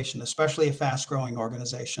organization, especially a fast-growing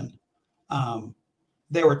organization,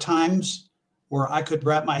 there were times where I could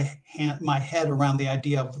wrap my head around the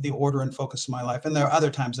idea of the order and focus of my life, and there are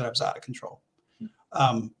other times that I was out of control.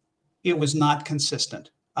 It was not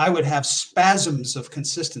consistent. I would have spasms of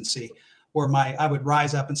consistency where I would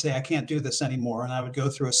rise up and say, I can't do this anymore, and I would go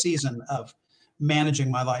through a season of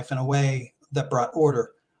managing my life in a way that brought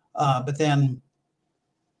order. But then,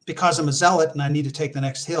 because I'm a zealot and I need to take the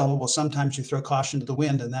next hill, well, sometimes you throw caution to the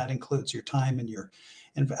wind, and that includes your time and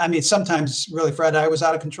I mean, sometimes really, Fred, I was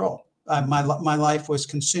out of control. My life was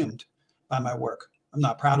consumed by my work. I'm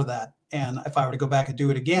not proud of that. And if I were to go back and do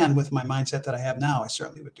it again with my mindset that I have now, I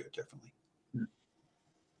certainly would do it differently.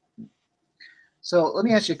 So let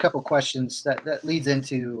me ask you a couple of questions that leads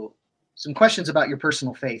into some questions about your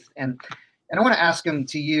personal faith. And I want to ask them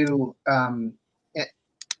to you.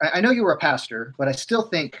 I know you were a pastor, but I still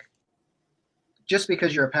think just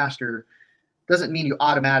because you're a pastor doesn't mean you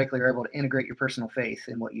automatically are able to integrate your personal faith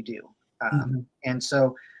in what you do. Mhm. And so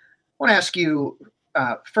I want to ask you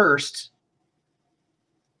first,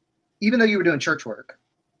 even though you were doing church work,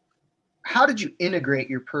 how did you integrate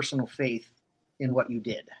your personal faith in what you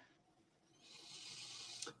did?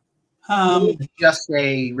 Was Um, it just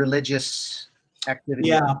a religious activity?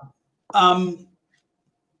 yeah. Um,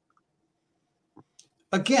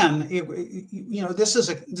 Again,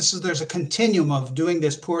 there's a continuum of doing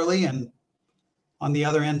this poorly and on the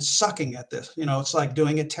other end sucking at this. It's like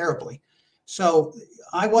doing it terribly. So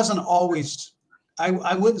I wasn't always.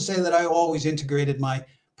 I wouldn't say that I always integrated my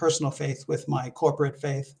personal faith with my corporate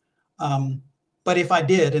faith. Um, but if I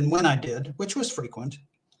did, and when I did, which was frequent,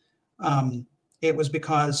 um, it was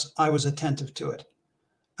because I was attentive to it.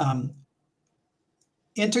 Um,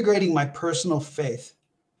 Integrating my personal faith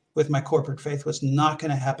with my corporate faith was not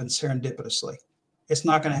going to happen serendipitously. It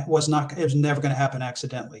was never going to happen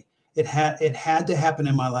accidentally. It had to happen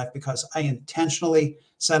in my life because I intentionally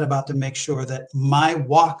set about to make sure that my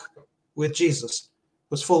walk with Jesus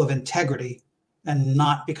was full of integrity and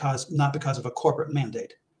not because of a corporate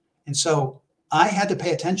mandate. And so I had to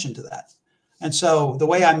pay attention to that. And so the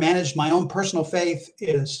way I managed my own personal faith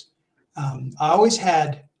is I always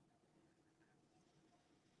had,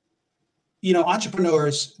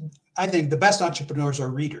 entrepreneurs, I think the best entrepreneurs are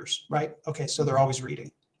readers, right? Okay, so they're always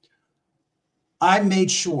reading. I made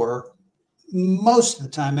sure, most of the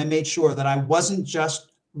time, I made sure that I wasn't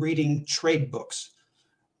just reading trade books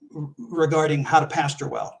regarding how to pastor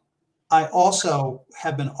well. I also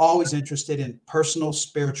have been always interested in personal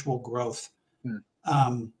spiritual growth.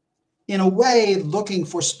 Hmm. In a way, looking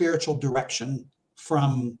for spiritual direction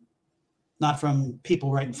from not from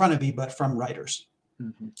people right in front of me, but from writers.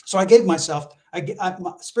 Mm-hmm. So I gave myself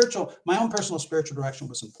my own personal spiritual direction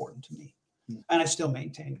was important to me, and I still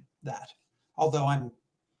maintain that. Although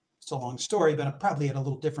it's a long story, but I'm probably at a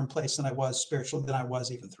little different place than I was spiritually than I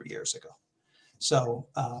was even 3 years ago. So,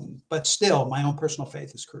 but still, my own personal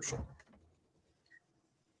faith is crucial.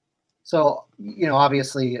 So,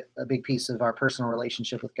 obviously, a big piece of our personal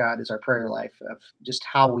relationship with God is our prayer life, of just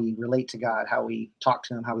how we relate to God, how we talk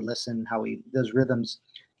to Him, how we listen, those rhythms.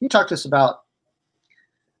 Can you talk to us about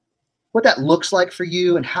what that looks like for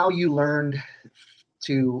you and how you learned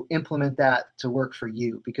to implement that to work for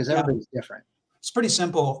you? Because Yeah, everybody's different. it's pretty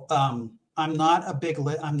simple. I'm not a big.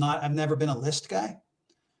 I've never been a list guy.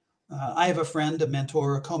 I have a friend, a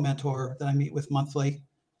mentor, a co-mentor that I meet with monthly.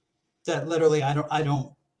 That literally, I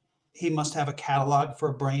don't. He must have a catalog for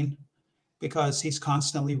a brain because he's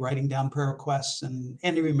constantly writing down prayer requests and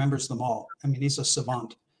he remembers them all. I mean, he's a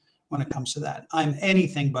savant when it comes to that. I'm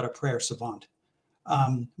anything but a prayer savant.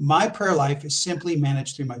 My prayer life is simply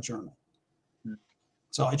managed through my journal.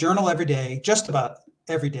 So I journal every day, just about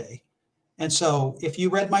every day. And so if you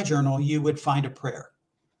read my journal, you would find a prayer.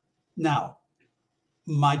 Now,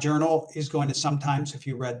 my journal is going to sometimes, if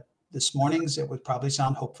you read this morning's, it would probably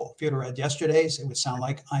sound hopeful. If you'd read yesterday's, it would sound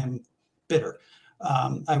like I am bitter.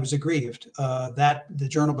 I was aggrieved. That the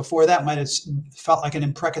journal before that might have felt like an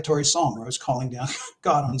imprecatory psalm where I was calling down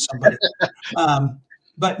God on somebody.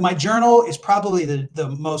 But my journal is probably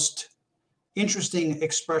the most interesting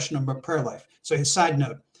expression of my prayer life. So, a side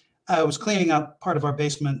note, I was cleaning up part of our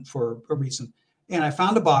basement for a reason, and I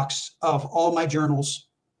found a box of all my journals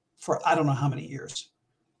for I don't know how many years.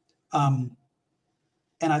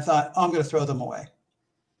 And I thought, oh, I'm going to throw them away.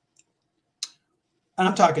 And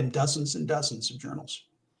I'm talking dozens and dozens of journals.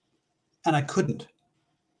 And I couldn't.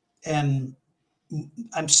 And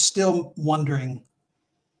I'm still wondering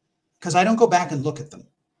because I don't go back and look at them.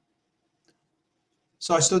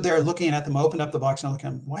 So I stood there looking at them, opened up the box, and I looked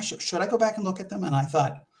at them. Why should I go back and look at them? And I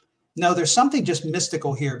thought, no, there's something just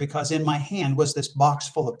mystical here because in my hand was this box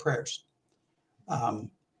full of prayers.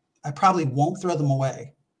 I probably won't throw them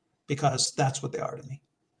away because that's what they are to me.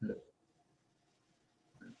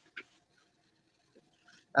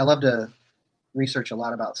 I love to research a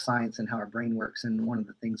lot about science and how our brain works. And one of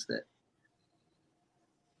the things that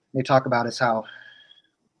they talk about is how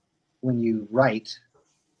when you write,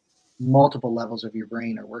 multiple levels of your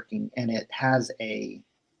brain are working, and it has a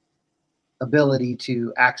ability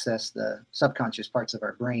to access the subconscious parts of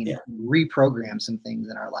our brain and reprogram some things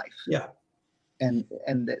in our life. Yeah. And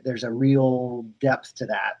there's a real depth to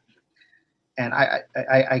that. And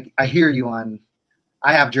I hear you on,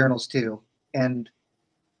 I have journals too. And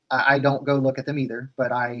I don't go look at them either,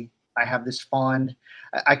 but I have this fond,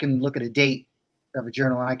 I can look at a date of a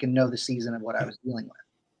journal and I can know the season of what I was dealing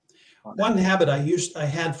with. One habit I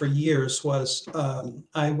had for years was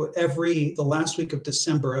the last week of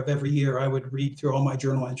December of every year, I would read through all my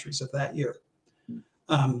journal entries of that year.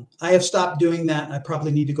 I have stopped doing that. And I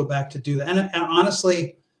probably need to go back to do that. And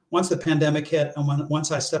honestly, once the pandemic hit and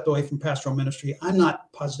once I stepped away from pastoral ministry, I'm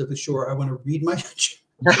not positively sure I want to read my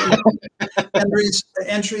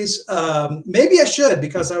entries. Maybe I should,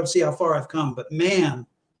 because I would see how far I've come. But man,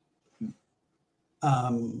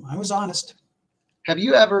 I was honest. Have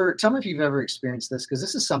you ever, tell me if you've ever experienced this, because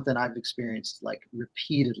this is something I've experienced like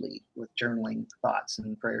repeatedly with journaling thoughts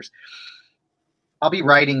and prayers. I'll be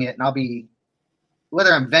writing it and I'll be,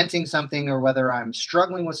 whether I'm venting something or whether I'm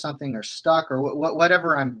struggling with something or stuck or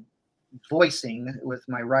whatever I'm voicing with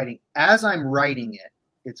my writing, as I'm writing it,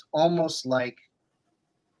 it's almost like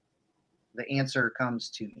the answer comes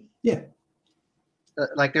to me. Yeah.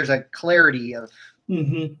 Like there's a clarity of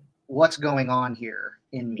Mm-hmm. what's going on here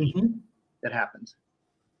in me that happens.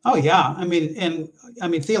 Oh yeah. I mean,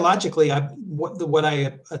 theologically, what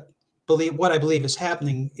I believe is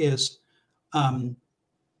happening is, I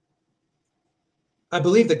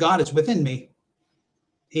believe that God is within me.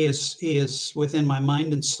 He is within my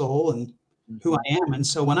mind and soul and who I am. And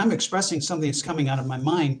so when I'm expressing something that's coming out of my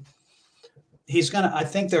mind, I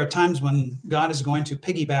think there are times when God is going to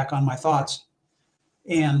piggyback on my thoughts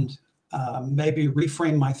and maybe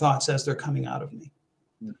reframe my thoughts as they're coming out of me.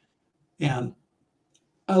 And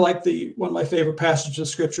I like one of my favorite passages of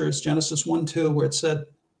scripture is Genesis 1:2, where it says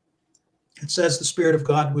the Spirit of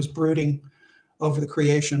God was brooding over the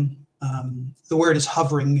creation. The word is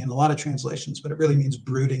hovering in a lot of translations, but it really means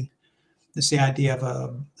brooding. It's the idea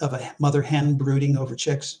of a mother hen brooding over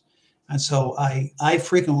chicks. And so I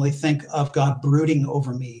frequently think of God brooding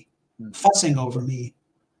over me, fussing over me,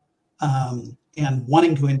 and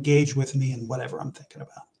wanting to engage with me in whatever I'm thinking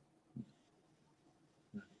about.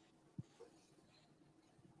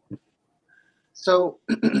 So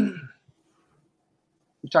you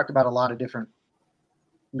talked about a lot of different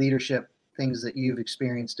leadership things that you've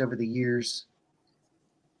experienced over the years.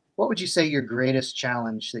 What would you say your greatest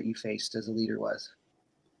challenge that you faced as a leader was?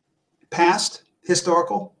 Past,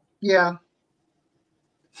 historical? Yeah.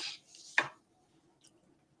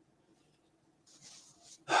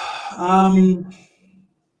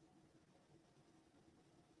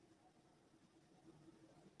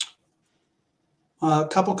 A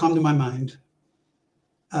couple come to my mind.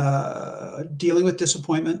 Dealing with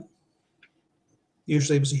disappointment.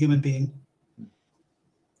 Usually it was a human being.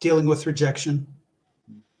 Dealing with rejection.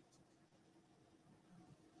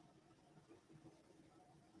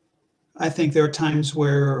 I think there are times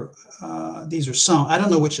where I don't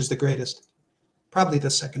know which is the greatest. Probably the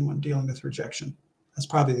second one, dealing with rejection. That's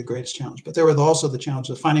probably the greatest challenge. But there were also the challenge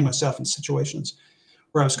of finding myself in situations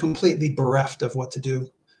where I was completely bereft of what to do.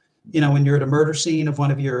 You know, when you're at a murder scene of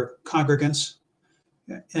one of your congregants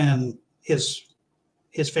and his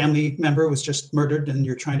family member was just murdered and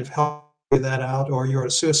you're trying to help that out, or you're at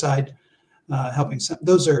a suicide helping some,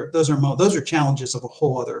 those are challenges of a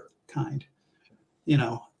whole other kind, you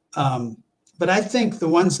know. But I think the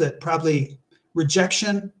ones that probably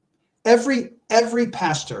rejection, every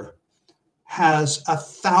pastor has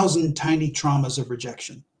 1,000 tiny traumas of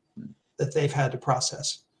rejection that they've had to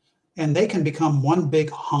process. And they can become one big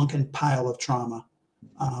honking pile of trauma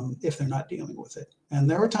if they're not dealing with it. And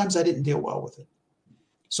there were times I didn't deal well with it.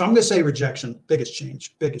 So I'm going to say rejection, biggest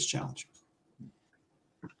challenge.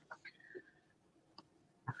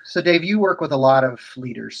 So Dave, you work with a lot of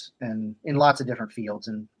leaders and in lots of different fields,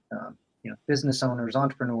 and business owners,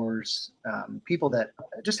 entrepreneurs, people that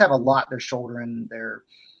just have a lot they're shouldering.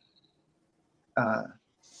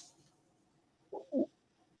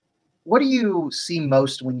 What do you see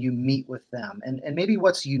most when you meet with them, and maybe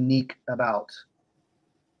what's unique about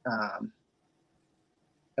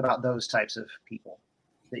those types of people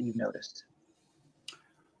that you've noticed?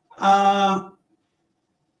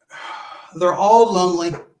 They're all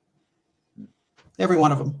lonely, every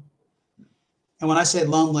one of them. And when I say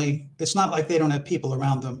lonely, it's not like they don't have people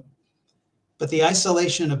around them, but the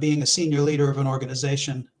isolation of being a senior leader of an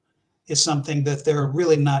organization is something that they're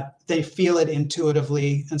really not, they feel it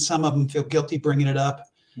intuitively, and some of them feel guilty bringing it up,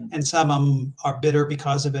 and some of them are bitter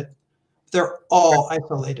because of it. They're all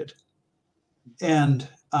isolated and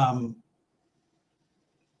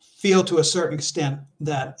feel to a certain extent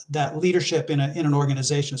that leadership in an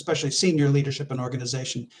organization, especially senior leadership in an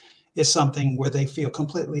organization, is something where they feel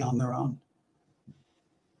completely on their own.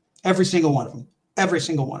 Every single one of them.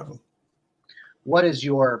 What is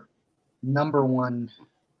your number one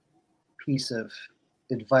piece of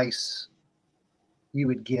advice you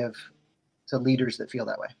would give to leaders that feel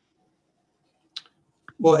that way?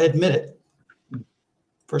 Well, admit it,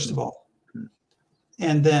 first of all.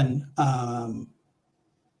 And then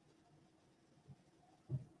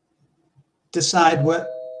decide whether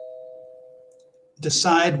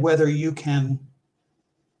you can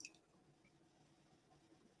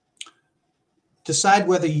decide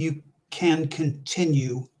whether you can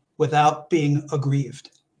continue without being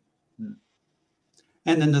aggrieved.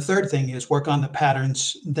 And then the third thing is work on the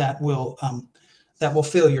patterns that will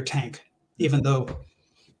fill your tank, even though,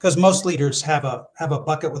 because most leaders have a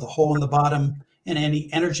bucket with a hole in the bottom, and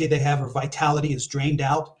any energy they have or vitality is drained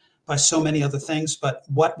out by so many other things. But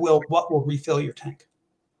what will refill your tank?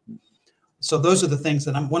 So those are the things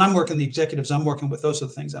that when I'm working the executives I'm working with, those are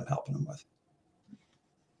the things I'm helping them with.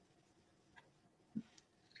 A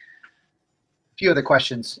few other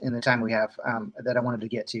questions in the time we have that I wanted to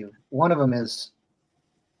get to. One of them is,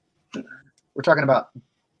 we're talking about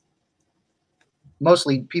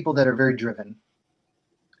mostly people that are very driven,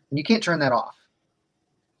 and you can't turn that off.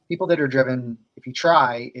 People that are driven, if you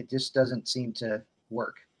try, it just doesn't seem to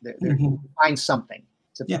work. They're find something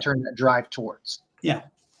to turn that drive towards. Yeah.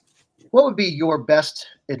 What would be your best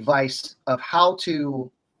advice of how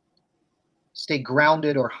to stay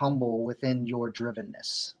grounded or humble within your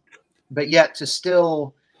drivenness, but yet to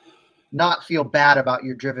still not feel bad about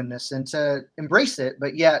your drivenness and to embrace it,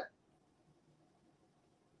 but yet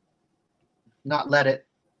not let it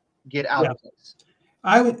get out of place?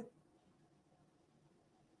 I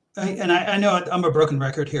know I'm a broken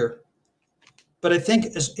record here, but I think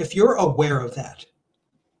if you're aware of that,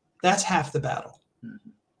 that's half the battle. Mm-hmm.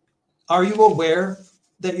 Are you aware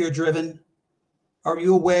that you're driven? Are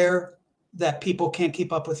you aware that people can't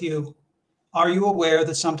keep up with you? Are you aware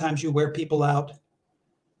that sometimes you wear people out?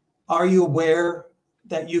 Are you aware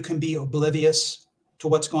that you can be oblivious to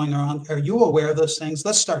what's going on? Are you aware of those things?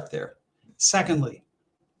 Let's start there. Secondly,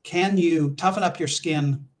 can you toughen up your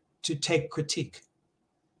skin to take critique?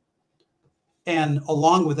 And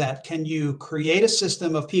along with that, can you create a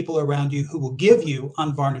system of people around you who will give you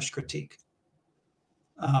unvarnished critique?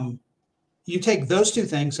 You take those two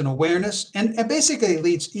things, and awareness, and it basically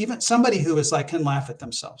leads even somebody who is like can laugh at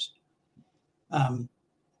themselves. And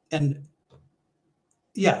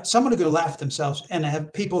yeah, someone who can laugh at themselves and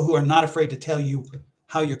have people who are not afraid to tell you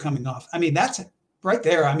how you're coming off. I mean, that's right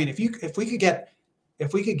there. I mean, if we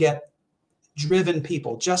could get driven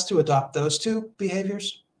people just to adopt those two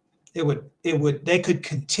behaviors, they could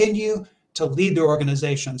continue to lead their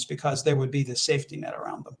organizations because there would be the safety net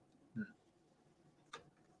around them.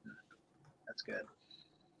 That's good.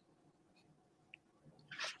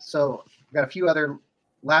 So I've got a few other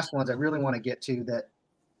last ones I really want to get to that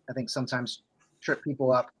I think sometimes trip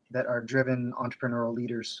people up that are driven entrepreneurial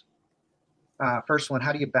leaders. First one,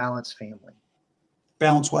 how do you balance family?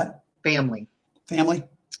 Balance what? Family.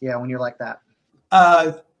 Yeah, when you're like that.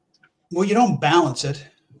 Well, you don't balance it.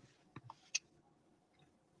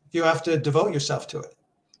 You have to devote yourself to it.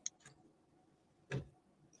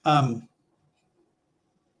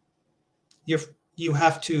 You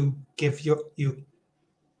have to give you,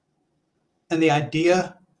 and the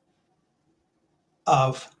idea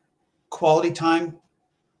of quality time.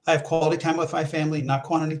 I have quality time with my family, not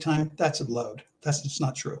quantity time. That's a load. That's just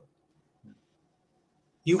not true.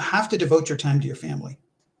 You have to devote your time to your family.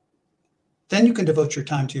 Then you can devote your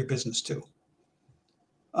time to your business too.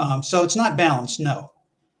 So it's not balanced, no.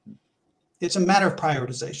 It's a matter of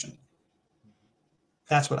prioritization.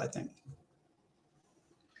 That's what I think.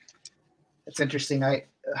 It's interesting. I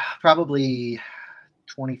probably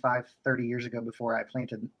 25, 30 years ago, before I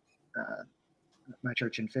planted my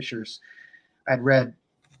church in Fishers, I'd read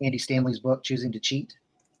Andy Stanley's book, Choosing to Cheat.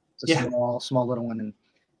 It's a small little one. And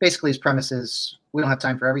basically his premise is we don't have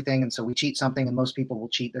time for everything. And so we cheat something, and most people will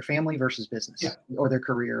cheat their family versus business or their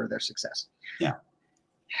career or their success. Yeah.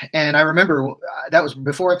 And I remember that was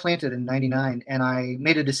before I planted in 99. And I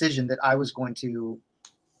made a decision that I was going to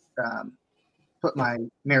put my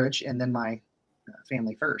marriage and then my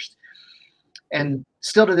family first. And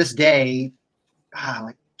still to this day,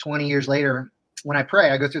 like 20 years later, when I pray,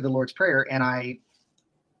 I go through the Lord's Prayer, and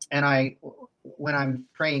when I'm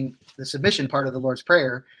praying the submission part of the Lord's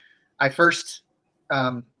Prayer, I first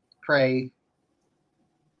pray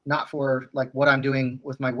not for like what I'm doing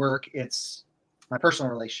with my work. It's my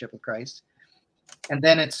personal relationship with Christ. And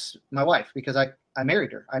then it's my wife, because I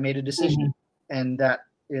married her. I made a decision, and that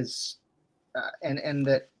is, and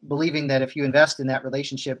that believing that if you invest in that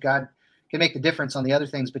relationship, God can make the difference on the other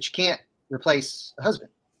things, but you can't replace a husband.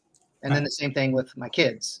 And then the same thing with my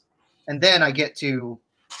kids. And then I get to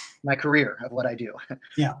my career of what I do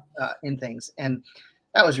in things. And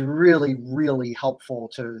that was really, really helpful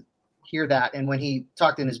to hear that. And when he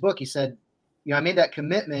talked in his book, he said, I made that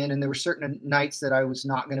commitment, and there were certain nights that I was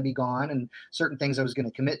not going to be gone and certain things I was going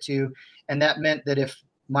to commit to. And that meant that if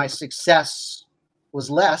my success was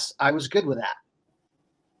less, I was good with that.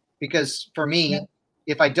 Because for me,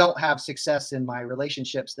 if I don't have success in my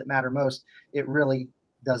relationships that matter most, it really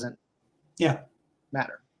doesn't Yeah.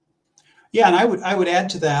 matter. Yeah, and I would add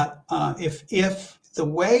to that, if the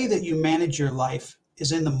way that you manage your life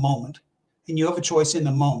is in the moment, and you have a choice in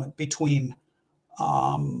the moment between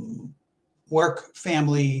um, work,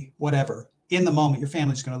 family, whatever, in the moment, your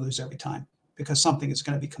family's going to lose every time because something is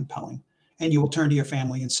going to be compelling, and you will turn to your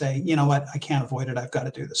family and say, you know what, I can't avoid it. I've got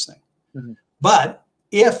to do this thing. Mm-hmm. But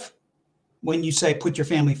if when you say put your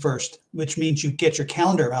family first, which means you get your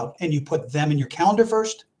calendar out and you put them in your calendar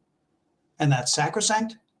first, and that's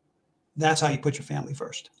sacrosanct, that's how you put your family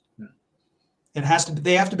first. It has to.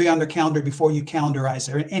 They have to be on their calendar before you calendarize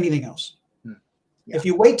anything else. Yeah. If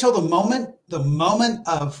you wait till the moment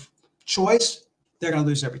of choice, they're going to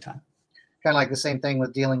lose every time. Kind of like the same thing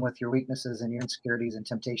with dealing with your weaknesses and your insecurities and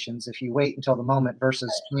temptations. If you wait until the moment versus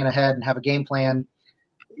plan ahead and have a game plan,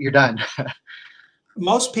 you're done.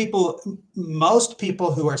 Most people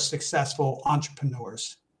who are successful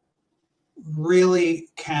entrepreneurs really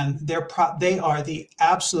can. They are the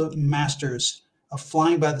absolute masters of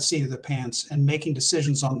flying by the seat of their pants and making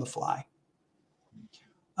decisions on the fly.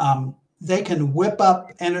 They can whip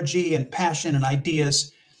up energy and passion and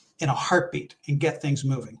ideas in a heartbeat and get things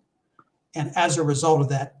moving. And as a result of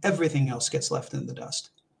that, everything else gets left in the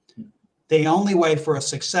dust. The only way for a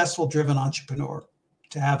successful, driven entrepreneur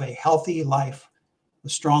to have a healthy life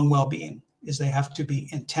with strong well-being is they have to be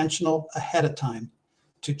intentional ahead of time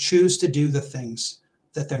to choose to do the things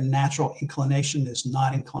that their natural inclination is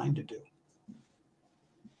not inclined to do.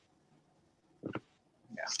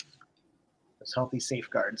 Yeah, those healthy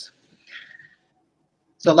safeguards.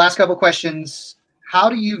 So last couple questions. How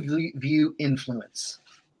do you view influence?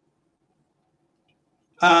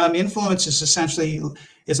 Influence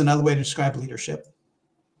is another way to describe leadership.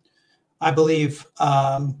 I believe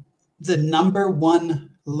the number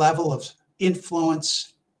one level of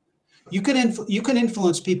influence, you can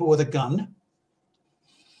influence people with a gun.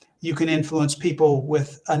 You can influence people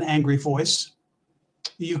with an angry voice.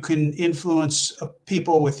 You can influence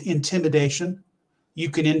people with intimidation.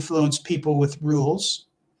 You can influence people with rules.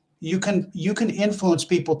 You can influence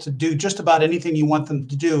people to do just about anything you want them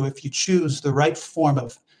to do if you choose the right form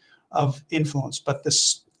of influence. But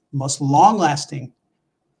this most long-lasting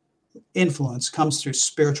influence comes through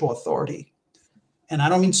spiritual authority. And I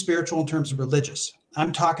don't mean spiritual in terms of religious.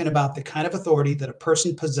 I'm talking about the kind of authority that a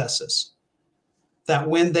person possesses, that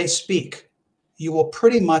when they speak, you will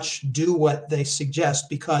pretty much do what they suggest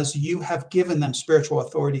because you have given them spiritual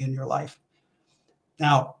authority in your life.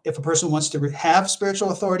 Now, if a person wants to have spiritual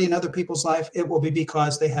authority in other people's life, it will be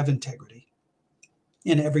because they have integrity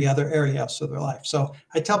in every other area else of their life. So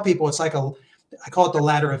I tell people it's like I call it the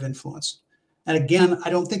ladder of influence. And again, I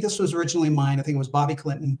don't think this was originally mine. I think it was Bobby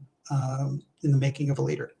Clinton in The Making of a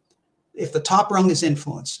Leader. If the top rung is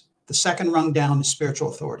influence, the second rung down is spiritual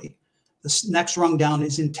authority. The next rung down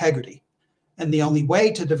is integrity. And the only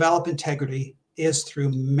way to develop integrity is through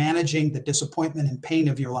managing the disappointment and pain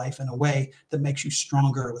of your life in a way that makes you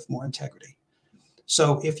stronger with more integrity.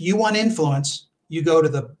 So if you want influence, you go to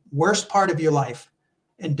the worst part of your life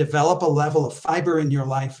and develop a level of fiber in your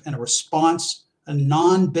life and a response, a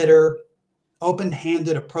non-bitter,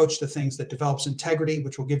 open-handed approach to things that develops integrity,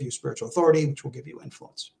 which will give you spiritual authority, which will give you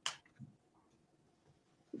influence.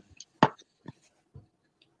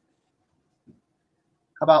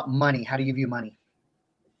 How about money? How do you view money?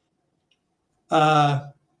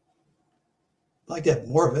 I'd like to have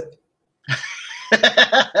more of it.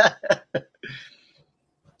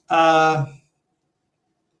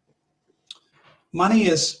 Money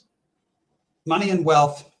and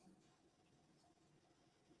wealth.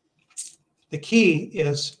 The key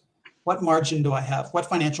is, what margin do I have? What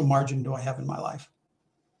financial margin do I have in my life?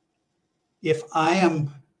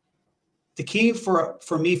 The key for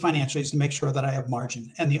me financially is to make sure that I have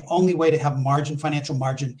margin. And the only way to have margin, financial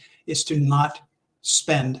margin, is to not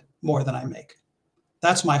spend more than I make.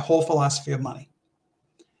 That's my whole philosophy of money.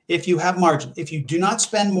 If you have margin, if you do not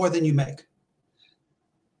spend more than you make,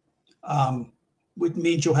 it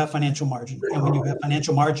means you'll have financial margin. And when you have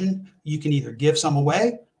financial margin, you can either give some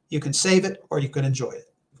away, you can save it, or you can enjoy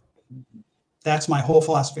it. That's my whole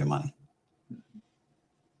philosophy of money.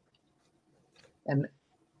 And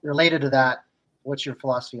related to that, what's your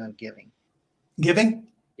philosophy on giving? Giving?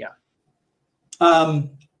 Yeah.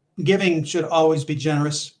 Giving should always be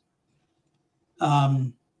generous.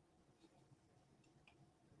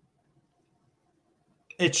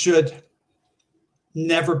 It should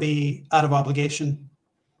never be out of obligation.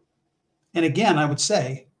 And again, I would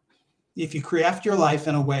say, if you craft your life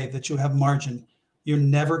in a way that you have margin, you're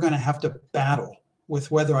never going to have to battle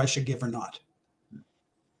with whether I should give or not.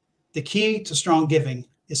 The key to strong giving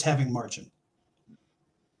is having margin.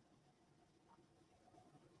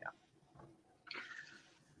 Yeah.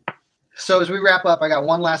 So as we wrap up, I got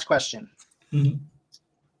one last question. Mhm.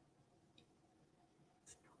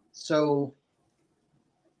 So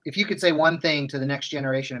if you could say one thing to the next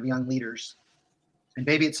generation of young leaders, and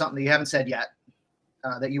maybe it's something that you haven't said yet,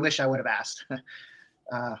 that you wish I would have asked,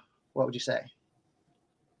 what would you say?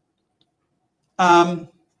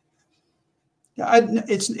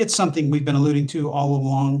 It's something we've been alluding to all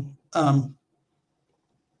along.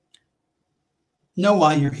 Know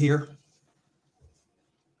why you're here.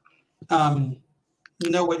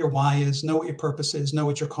 Know what your why is, know what your purpose is, know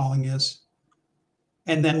what your calling is.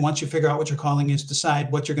 And then once you figure out what your calling is,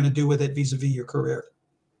 decide what you're going to do with it vis-a-vis your career.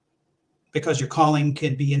 Because your calling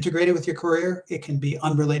can be integrated with your career, it can be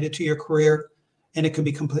unrelated to your career, and it can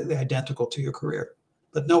be completely identical to your career.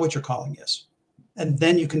 But know what your calling is. And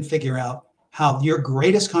then you can figure out how your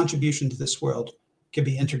greatest contribution to this world can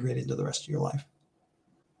be integrated into the rest of your life.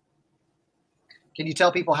 Can you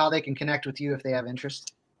tell people how they can connect with you if they have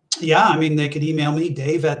interest? Yeah, I mean, they could email me,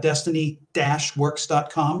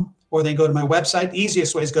 dave@destiny-works.com, or they can go to my website. The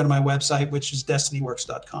easiest way is go to my website, which is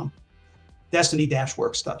destinyworks.com,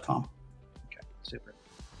 destiny-works.com. Okay, super.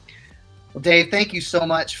 Well, Dave, thank you so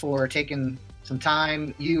much for taking some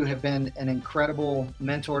time. You have been an incredible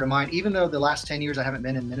mentor to mine, even though the last 10 years I haven't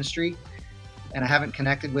been in ministry and I haven't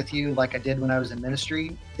connected with you like I did when I was in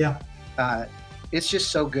ministry. Yeah. It's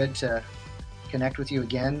just so good to connect with you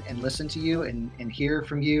again and listen to you and hear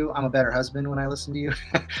from you. I'm a better husband when I listen to you.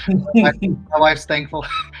 My wife's thankful.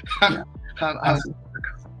 Yeah. I'm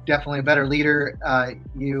definitely a better leader. I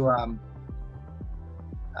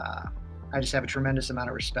just have a tremendous amount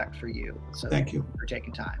of respect for you. So thank you for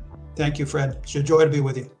taking time. Thank you, Fred. It's a joy to be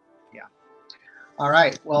with you. Yeah. All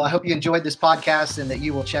right. Well, I hope you enjoyed this podcast and that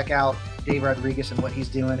you will check out Dave Rodriguez and what he's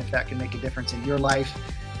doing, if that can make a difference in your life.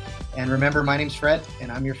 And remember, my name's Fred, and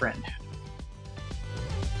I'm your friend.